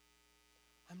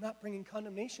 I'm not bringing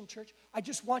condemnation, church. I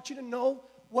just want you to know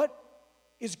what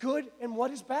is good and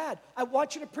what is bad. I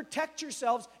want you to protect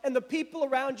yourselves and the people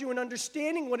around you in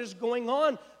understanding what is going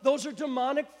on. Those are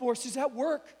demonic forces at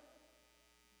work.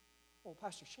 Well,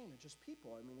 Pastor Shane, they're just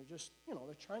people. I mean, they're just,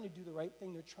 they're trying to do the right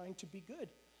thing. They're trying to be good.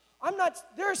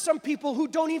 There are some people who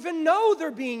don't even know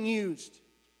they're being used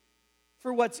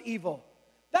for what's evil.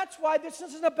 That's why this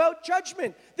isn't about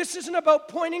judgment. This isn't about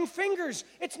pointing fingers.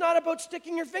 It's not about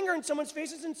sticking your finger in someone's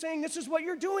faces and saying, this is what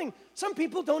you're doing. Some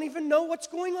people don't even know what's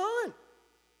going on.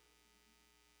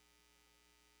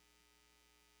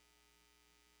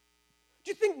 Do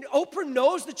you think Oprah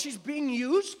knows that she's being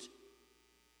used?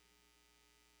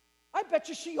 I bet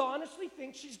you she honestly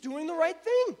thinks she's doing the right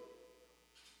thing.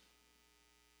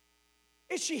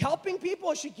 Is she helping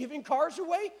people? Is she giving cars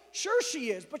away? Sure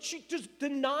she is, but she just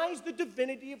denies the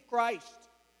divinity of Christ.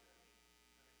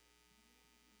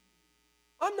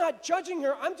 I'm not judging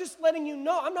her. I'm just letting you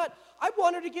know. I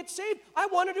want her to get saved. I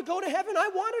want her to go to heaven. I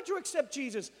want her to accept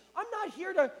Jesus. I'm not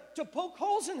here to poke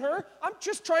holes in her. I'm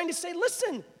just trying to say,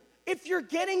 listen, if you're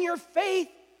getting your faith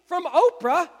from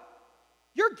Oprah,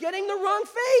 you're getting the wrong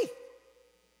faith.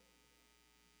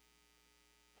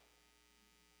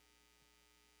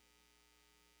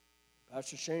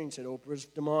 Pastor Shane said Oprah's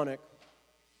demonic.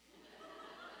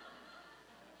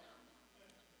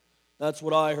 That's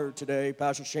what I heard today.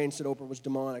 Pastor Shane said Oprah was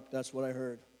demonic. That's what I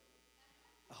heard.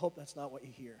 I hope that's not what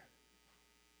you hear.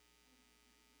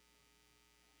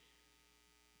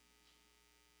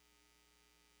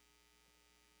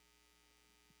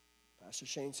 Pastor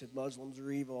Shane said Muslims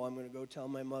are evil. I'm going to go tell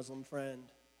my Muslim friend.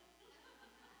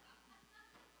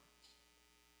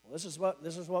 Well, this is what,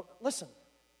 listen.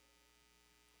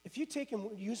 If you take and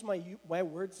use my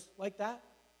words like that,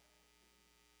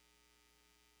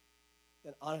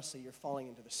 then honestly, you're falling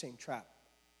into the same trap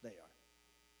they are.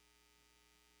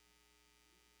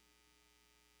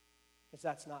 Because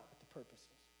that's not what the purpose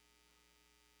is.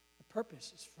 The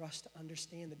purpose is for us to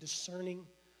understand the discerning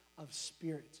of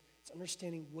spirits. It's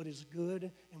understanding what is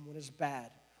good and what is bad,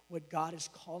 what God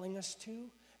is calling us to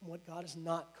and what God is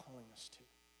not calling us to.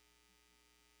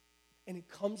 And it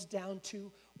comes down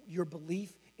to your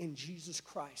belief in Jesus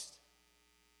Christ.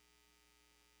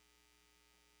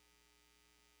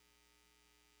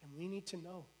 And we need to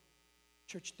know,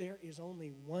 church, there is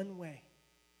only one way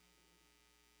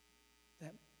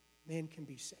that man can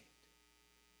be saved.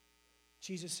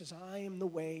 Jesus says, I am the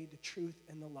way, the truth,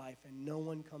 and the life, and no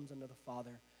one comes unto the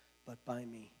Father but by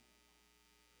me.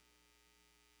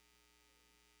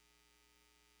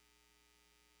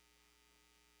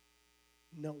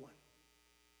 No one.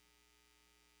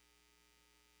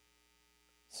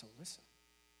 So listen,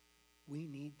 we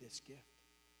need this gift.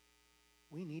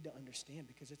 We need to understand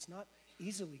because it's not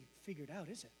easily figured out,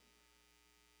 is it?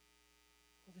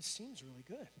 Well, this seems really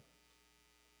good.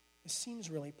 This seems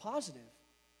really positive.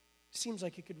 It seems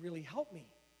like it could really help me.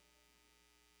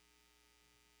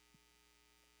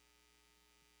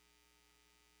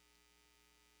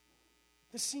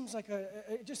 It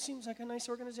just seems like a nice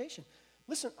organization.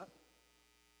 Listen,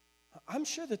 I'm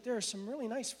sure that there are some really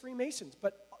nice Freemasons,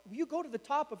 but you go to the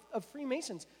top of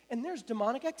Freemasons, and there's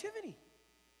demonic activity.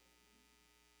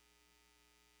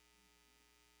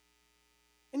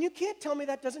 And you can't tell me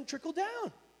that doesn't trickle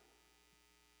down.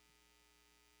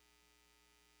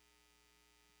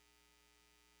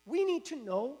 need to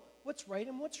know what's right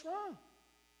and what's wrong,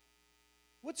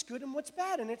 what's good and what's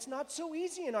bad. And it's not so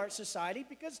easy in our society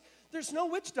because there's no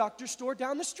witch doctor store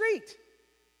down the street.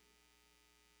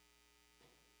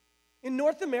 In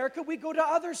North America, we go to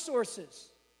other sources.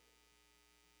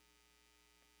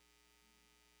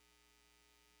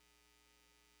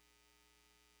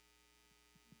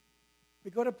 We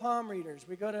go to palm readers,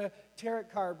 we go to tarot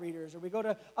card readers, or we go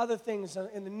to other things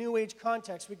in the New Age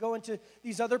context. We go into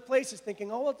these other places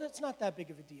thinking, oh, well, that's not that big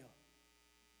of a deal.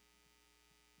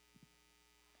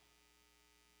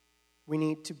 We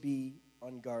need to be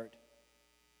on guard.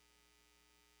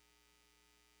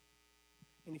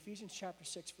 In Ephesians chapter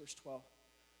 6, verse 12,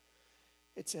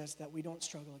 it says that we don't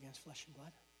struggle against flesh and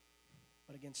blood,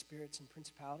 but against spirits and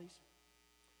principalities.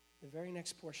 The very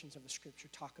next portions of the scripture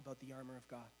talk about the armor of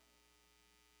God.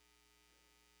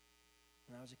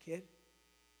 When I was a kid,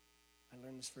 I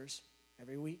learned this verse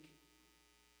every week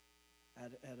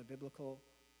at a biblical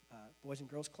boys and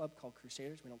girls club called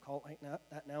Crusaders. We don't call it like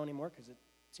that now anymore because it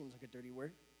seems like a dirty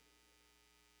word.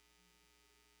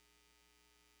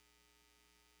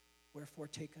 Wherefore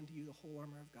take unto you the whole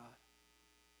armor of God,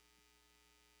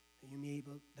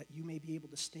 that you may be able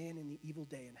to stand in the evil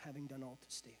day, and having done all to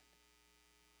stand.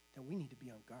 That we need to be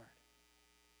on guard.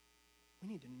 We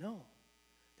need to know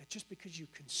that just because you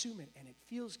consume it and it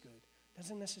feels good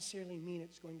doesn't necessarily mean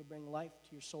it's going to bring life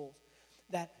to your souls.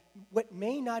 That what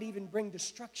may not even bring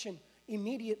destruction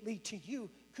immediately to you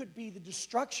could be the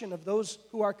destruction of those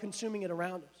who are consuming it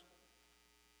around us.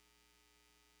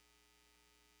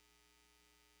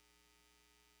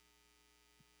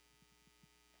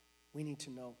 We need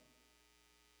to know,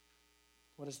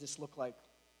 what does this look like?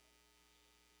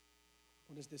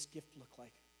 What does this gift look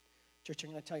like? Church, I'm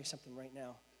going to tell you something right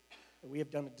now. That we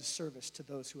have done a disservice to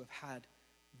those who have had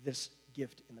this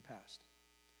gift in the past.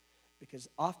 Because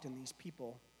often these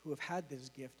people who have had this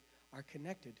gift are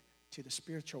connected to the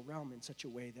spiritual realm in such a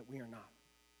way that we are not.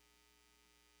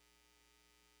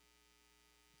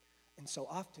 And so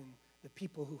often the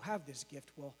people who have this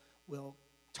gift will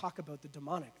talk about the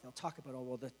demonic. They'll talk about, oh,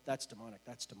 well, that's demonic,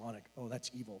 that's demonic. Oh,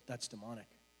 that's evil, that's demonic.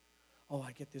 Oh,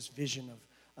 I get this vision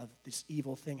of this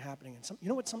evil thing happening. And you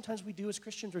know what sometimes we do as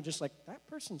Christians? We're just like, that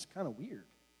person's kind of weird.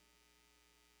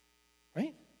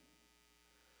 Right?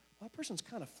 Well, that person's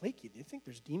kind of flaky. They think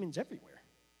there's demons everywhere.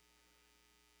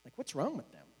 Like, what's wrong with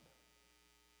them?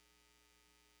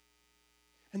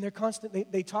 And they're constantly,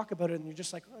 they talk about it, and you're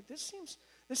just like, oh, this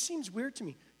seems weird to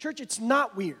me. Church, it's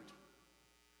not weird.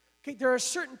 Okay, there are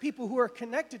certain people who are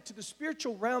connected to the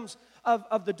spiritual realms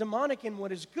of the demonic and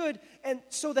what is good, and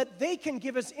so that they can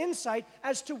give us insight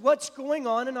as to what's going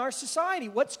on in our society,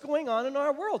 what's going on in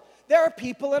our world. There are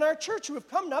people in our church who have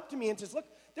come up to me and says, look,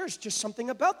 there's just something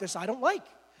about this I don't like.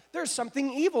 There's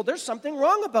something evil. There's something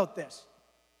wrong about this.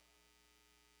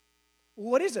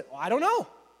 What is it? Well, I don't know.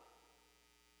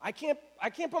 I can't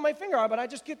put my finger on it, but I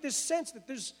just get this sense that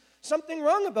there's something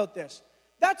wrong about this.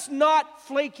 That's not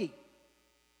flaky.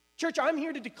 Church, I'm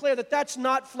here to declare that that's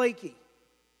not flaky.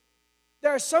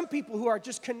 There are some people who are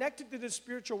just connected to the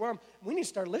spiritual realm. We need to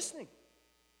start listening.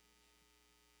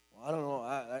 Well, I don't know.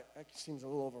 That seems a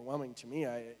little overwhelming to me.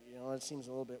 It seems a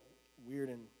little bit weird.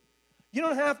 And you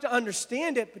don't have to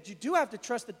understand it, but you do have to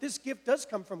trust that this gift does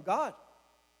come from God.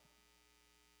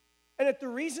 And that the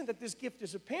reason that this gift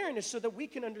is apparent is so that we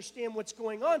can understand what's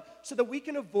going on, so that we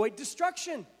can avoid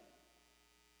destruction.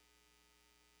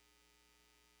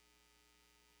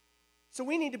 So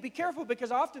we need to be careful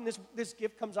because often this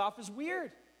gift comes off as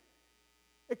weird.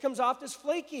 It comes off as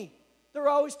flaky. They're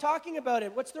always talking about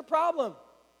it. What's their problem?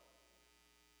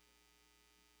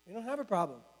 They don't have a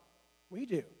problem. We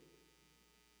do.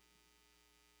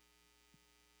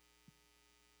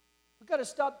 We've got to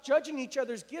stop judging each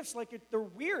other's gifts like they're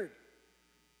weird.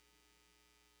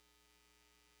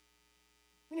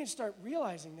 We need to start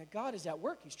realizing that God is at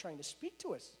work. He's trying to speak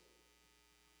to us.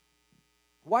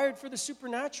 Wired for the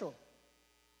supernatural.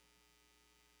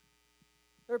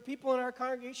 There are people in our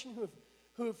congregation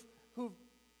who've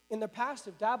in the past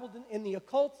have dabbled in the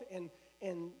occult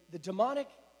and the demonic,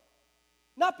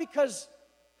 not because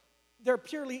they're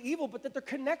purely evil, but that they're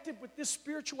connected with this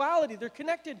spirituality. They're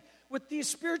connected with these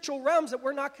spiritual realms that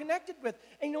we're not connected with.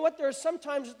 And you know what? There are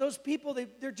sometimes those people,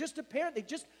 they're just apparent. They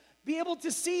just be able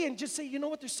to see and just say, you know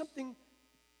what? There's something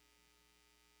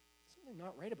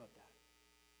not right about that.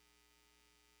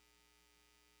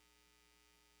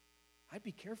 I'd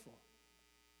be careful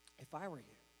if I were you.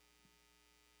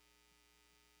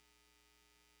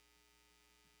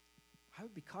 I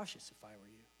would be cautious if I were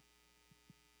you.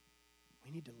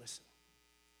 We need to listen.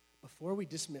 Before we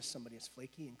dismiss somebody as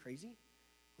flaky and crazy,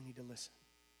 we need to listen.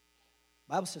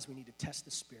 The Bible says we need to test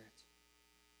the spirits.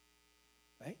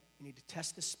 You need to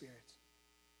test the spirits.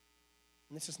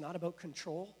 And this is not about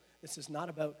control. This is not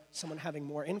about someone having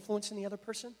more influence than the other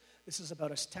person. This is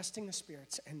about us testing the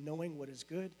spirits and knowing what is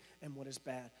good and what is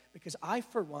bad. Because I,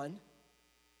 for one,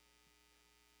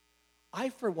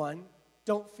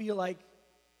 don't feel like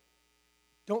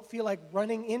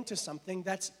running into something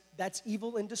that's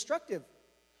evil and destructive.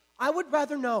 I would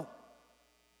rather know.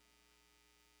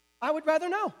 I would rather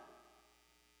know.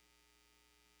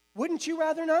 Wouldn't you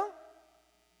rather know?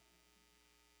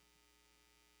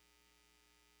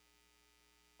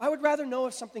 I would rather know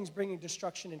if something's bringing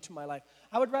destruction into my life.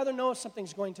 I would rather know if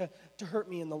something's going to hurt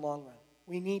me in the long run.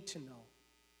 We need to know.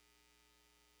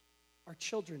 Our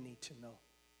children need to know.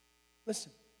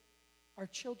 Listen, our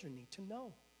children need to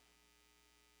know.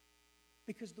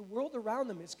 Because the world around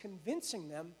them is convincing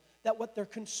them that what they're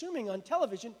consuming on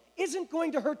television isn't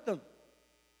going to hurt them.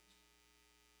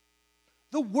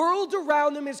 The world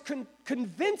around them is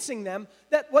convincing them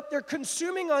that what they're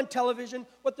consuming on television,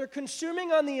 what they're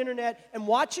consuming on the internet, and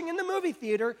watching in the movie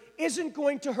theater isn't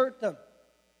going to hurt them.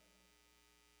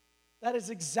 That is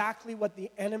exactly what the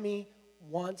enemy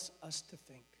wants us to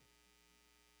think.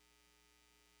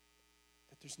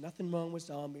 That there's nothing wrong with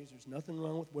zombies, there's nothing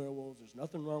wrong with werewolves, there's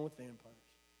nothing wrong with vampires.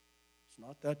 It's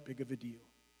not that big of a deal.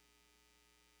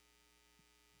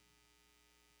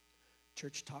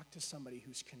 Church, talk to somebody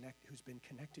who's been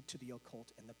connected to the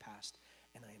occult in the past,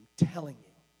 and I am telling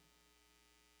you,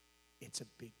 it's a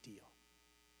big deal.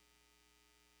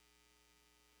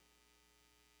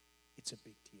 It's a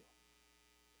big deal.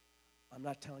 I'm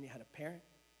not telling you how to parent.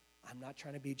 I'm not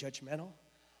trying to be judgmental.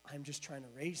 I'm just trying to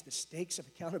raise the stakes of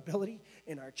accountability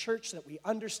in our church so that we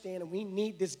understand and we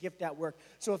need this gift at work.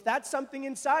 So if that's something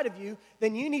inside of you,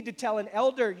 then you need to tell an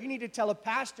elder, you need to tell a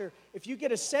pastor. If you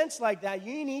get a sense like that,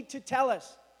 you need to tell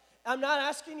us. I'm not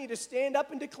asking you to stand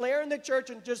up and declare in the church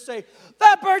and just say,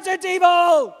 that person's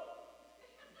evil!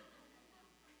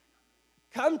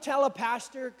 Come tell a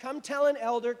pastor, come tell an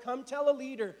elder, come tell a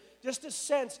leader. Just a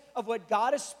sense of what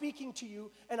God is speaking to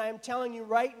you. And I am telling you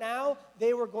right now,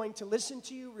 they were going to listen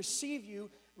to you, receive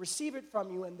it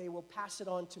from you, and they will pass it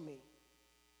on to me.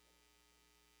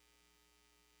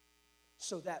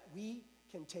 So that we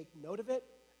can take note of it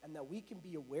and that we can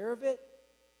be aware of it.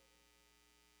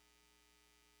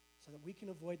 So that we can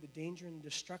avoid the danger and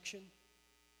destruction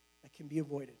that can be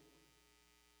avoided.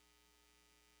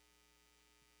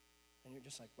 And you're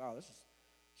just like, wow, this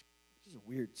is a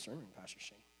weird sermon, Pastor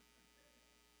Shane.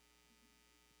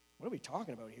 What are we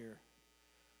talking about here?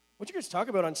 What did you guys talk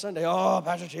about on Sunday? Oh,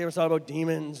 Pastor Shane was talking about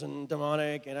demons and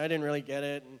demonic, and I didn't really get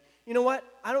it. And you know what?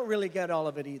 I don't really get all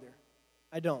of it either.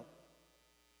 I don't.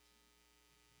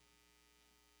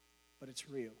 But it's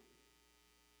real.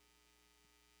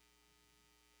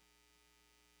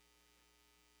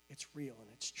 It's real and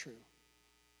it's true.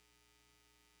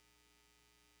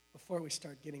 Before we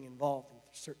start getting involved in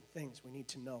certain things, we need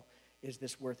to know, is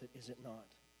this worth it? Is it not?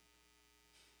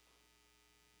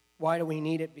 Why do we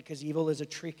need it? Because evil is a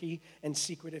tricky and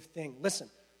secretive thing. Listen,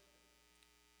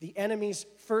 the enemy's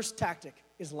first tactic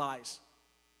is lies.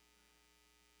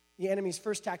 The enemy's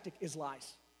first tactic is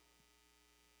lies.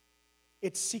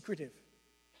 It's secretive.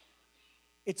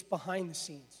 It's behind the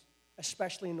scenes,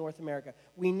 especially in North America.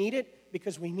 We need it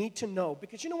because we need to know.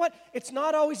 Because you know what? It's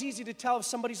not always easy to tell if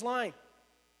somebody's lying.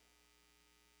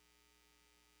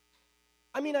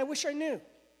 I mean, I wish I knew.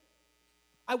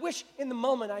 I wish in the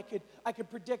moment I could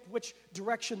predict which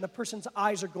direction the person's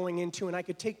eyes are going into, and I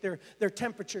could take their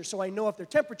temperature so I know if their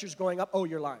temperature's going up, oh,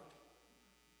 you're lying.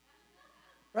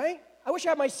 Right? I wish I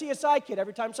had my CSI kit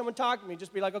every time someone talked to me,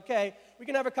 just be like, okay, we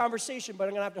can have a conversation, but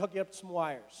I'm going to have to hook you up to some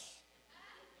wires.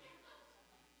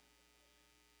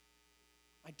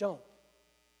 I don't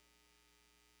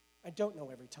know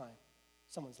every time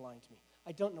someone's lying to me.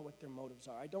 I don't know what their motives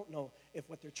are. I don't know if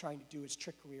what they're trying to do is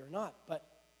trickery or not, but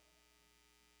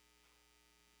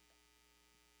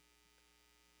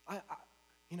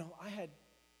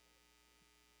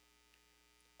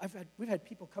we've had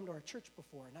people come to our church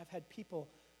before, and I've had people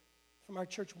from our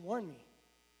church warn me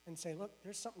and say, look,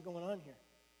 there's something going on here,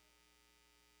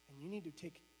 and you need to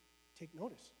take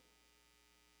notice.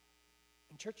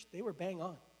 In church, they were bang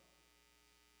on.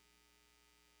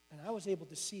 And I was able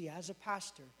to see as a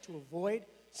pastor to avoid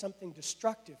something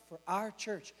destructive for our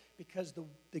church because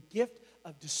the gift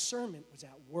of discernment was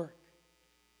at work.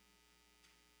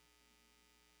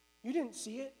 You didn't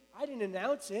see it. I didn't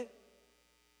announce it.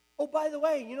 Oh, by the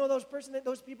way, you know those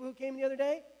people who came the other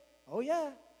day? Oh, yeah.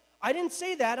 I didn't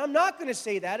say that. I'm not going to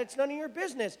say that. It's none of your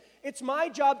business. It's my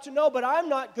job to know, but I'm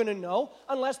not going to know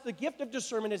unless the gift of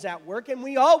discernment is at work, and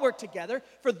we all work together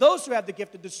for those who have the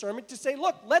gift of discernment to say,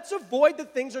 look, let's avoid the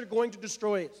things that are going to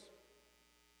destroy us.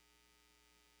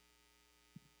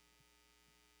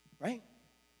 right?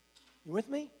 You with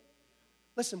me?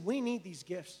 Listen, we need these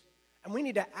gifts, and we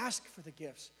need to ask for the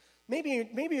gifts. Maybe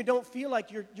you don't feel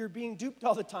like you're being duped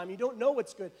all the time. You don't know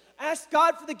what's good. Ask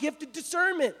God for the gift of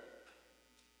discernment.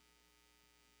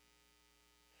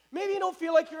 Maybe you don't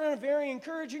feel like you're a very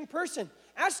encouraging person.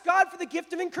 Ask God for the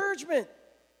gift of encouragement.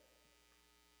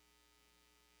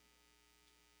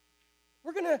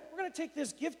 We're gonna take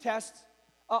this gift test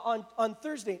on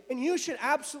Thursday, and you should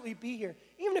absolutely be here.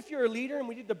 Even if you're a leader and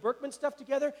we did the Berkman stuff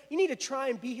together, you need to try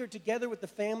and be here together with the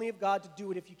family of God to do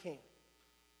it if you can.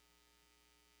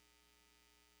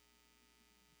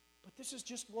 But this is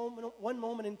just one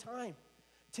moment in time,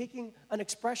 taking an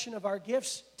expression of our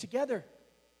gifts together.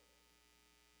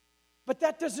 But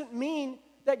that doesn't mean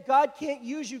that God can't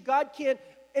use you. God can't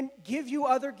give you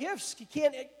other gifts. He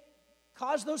can't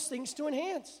cause those things to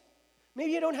enhance.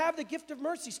 Maybe you don't have the gift of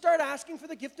mercy. Start asking for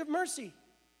the gift of mercy.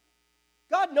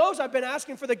 God knows I've been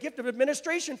asking for the gift of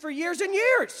administration for years and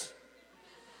years.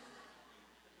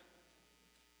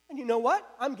 And you know what?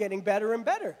 I'm getting better and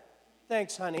better.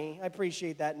 Thanks, honey. I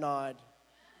appreciate that nod.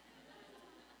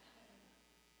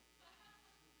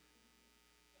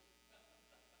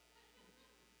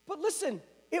 But listen,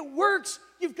 it works.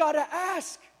 You've got to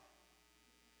ask.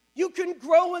 You can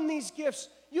grow in these gifts.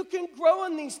 You can grow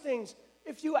in these things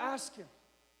if you ask Him.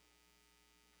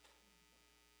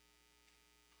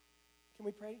 Can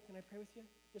we pray? Can I pray with you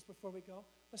just before we go?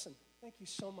 Listen, thank you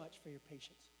so much for your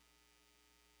patience.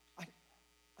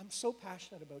 I'm so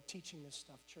passionate about teaching this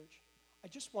stuff, church. I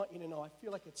just want you to know, I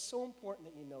feel like it's so important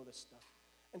that you know this stuff.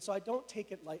 And so I don't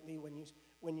take it lightly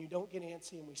when you don't get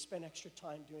antsy and we spend extra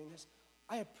time doing this.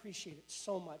 I appreciate it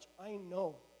so much. I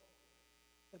know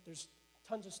that there's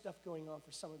tons of stuff going on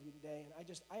for some of you today, and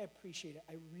I appreciate it.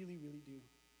 I really, really do.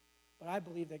 But I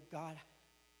believe that God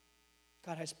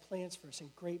has plans for us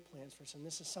and great plans for us, and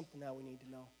this is something that we need to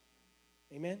know.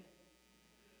 Amen?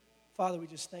 Father, we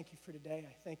just thank you for today.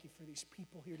 I thank you for these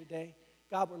people here today.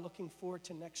 God, we're looking forward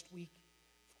to next week.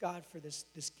 God, for this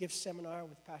gift seminar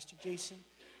with Pastor Jason.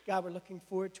 God, we're looking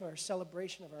forward to our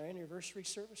celebration of our anniversary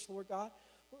service, Lord God.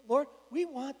 Lord, we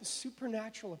want the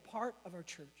supernatural a part of our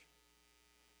church.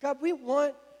 God, we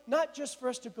want not just for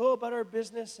us to go about our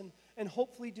business and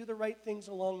hopefully do the right things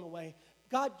along the way.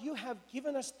 God, you have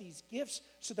given us these gifts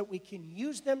so that we can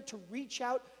use them to reach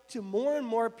out to more and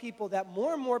more people, that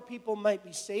more and more people might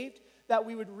be saved, that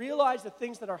we would realize the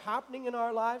things that are happening in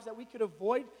our lives, that we could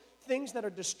avoid things that are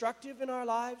destructive in our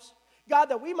lives. God,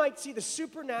 that we might see the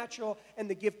supernatural and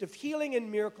the gift of healing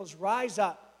and miracles rise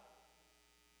up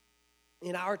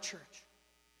in our church.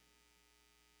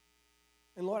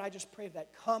 And Lord, I just pray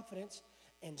that confidence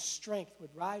and strength would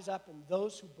rise up in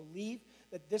those who believe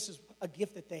that this is a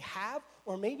gift that they have,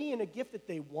 or maybe in a gift that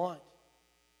they want.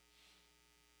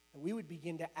 That we would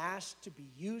begin to ask to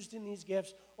be used in these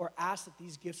gifts, or ask that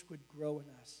these gifts would grow in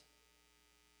us.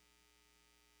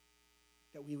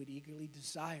 That we would eagerly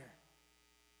desire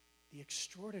the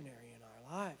extraordinary in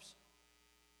our lives.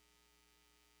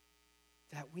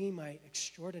 That we might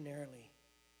extraordinarily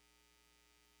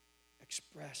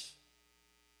express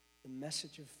the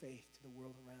message of faith to the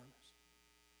world around us.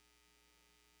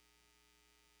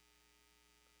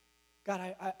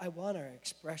 God, I want our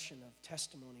expression of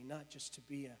testimony not just to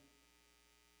be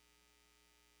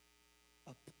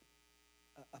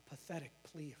a pathetic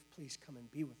plea of please come and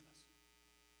be with us,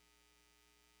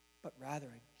 but rather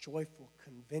a joyful,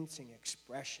 convincing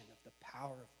expression of the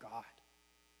power of God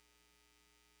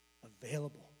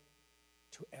available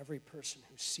to every person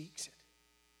who seeks it.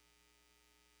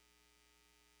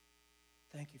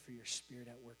 Thank you for your Spirit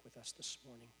at work with us this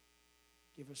morning.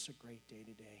 Give us a great day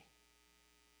today.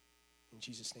 In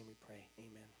Jesus' name we pray,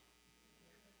 amen.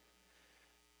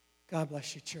 God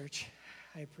bless you, church.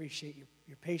 I appreciate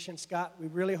your patience, Scott. We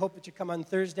really hope that you come on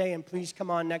Thursday, and please come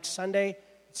on next Sunday.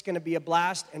 It's going to be a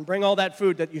blast, and bring all that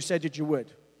food that you said that you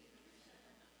would.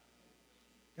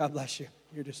 God bless you.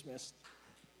 You're dismissed.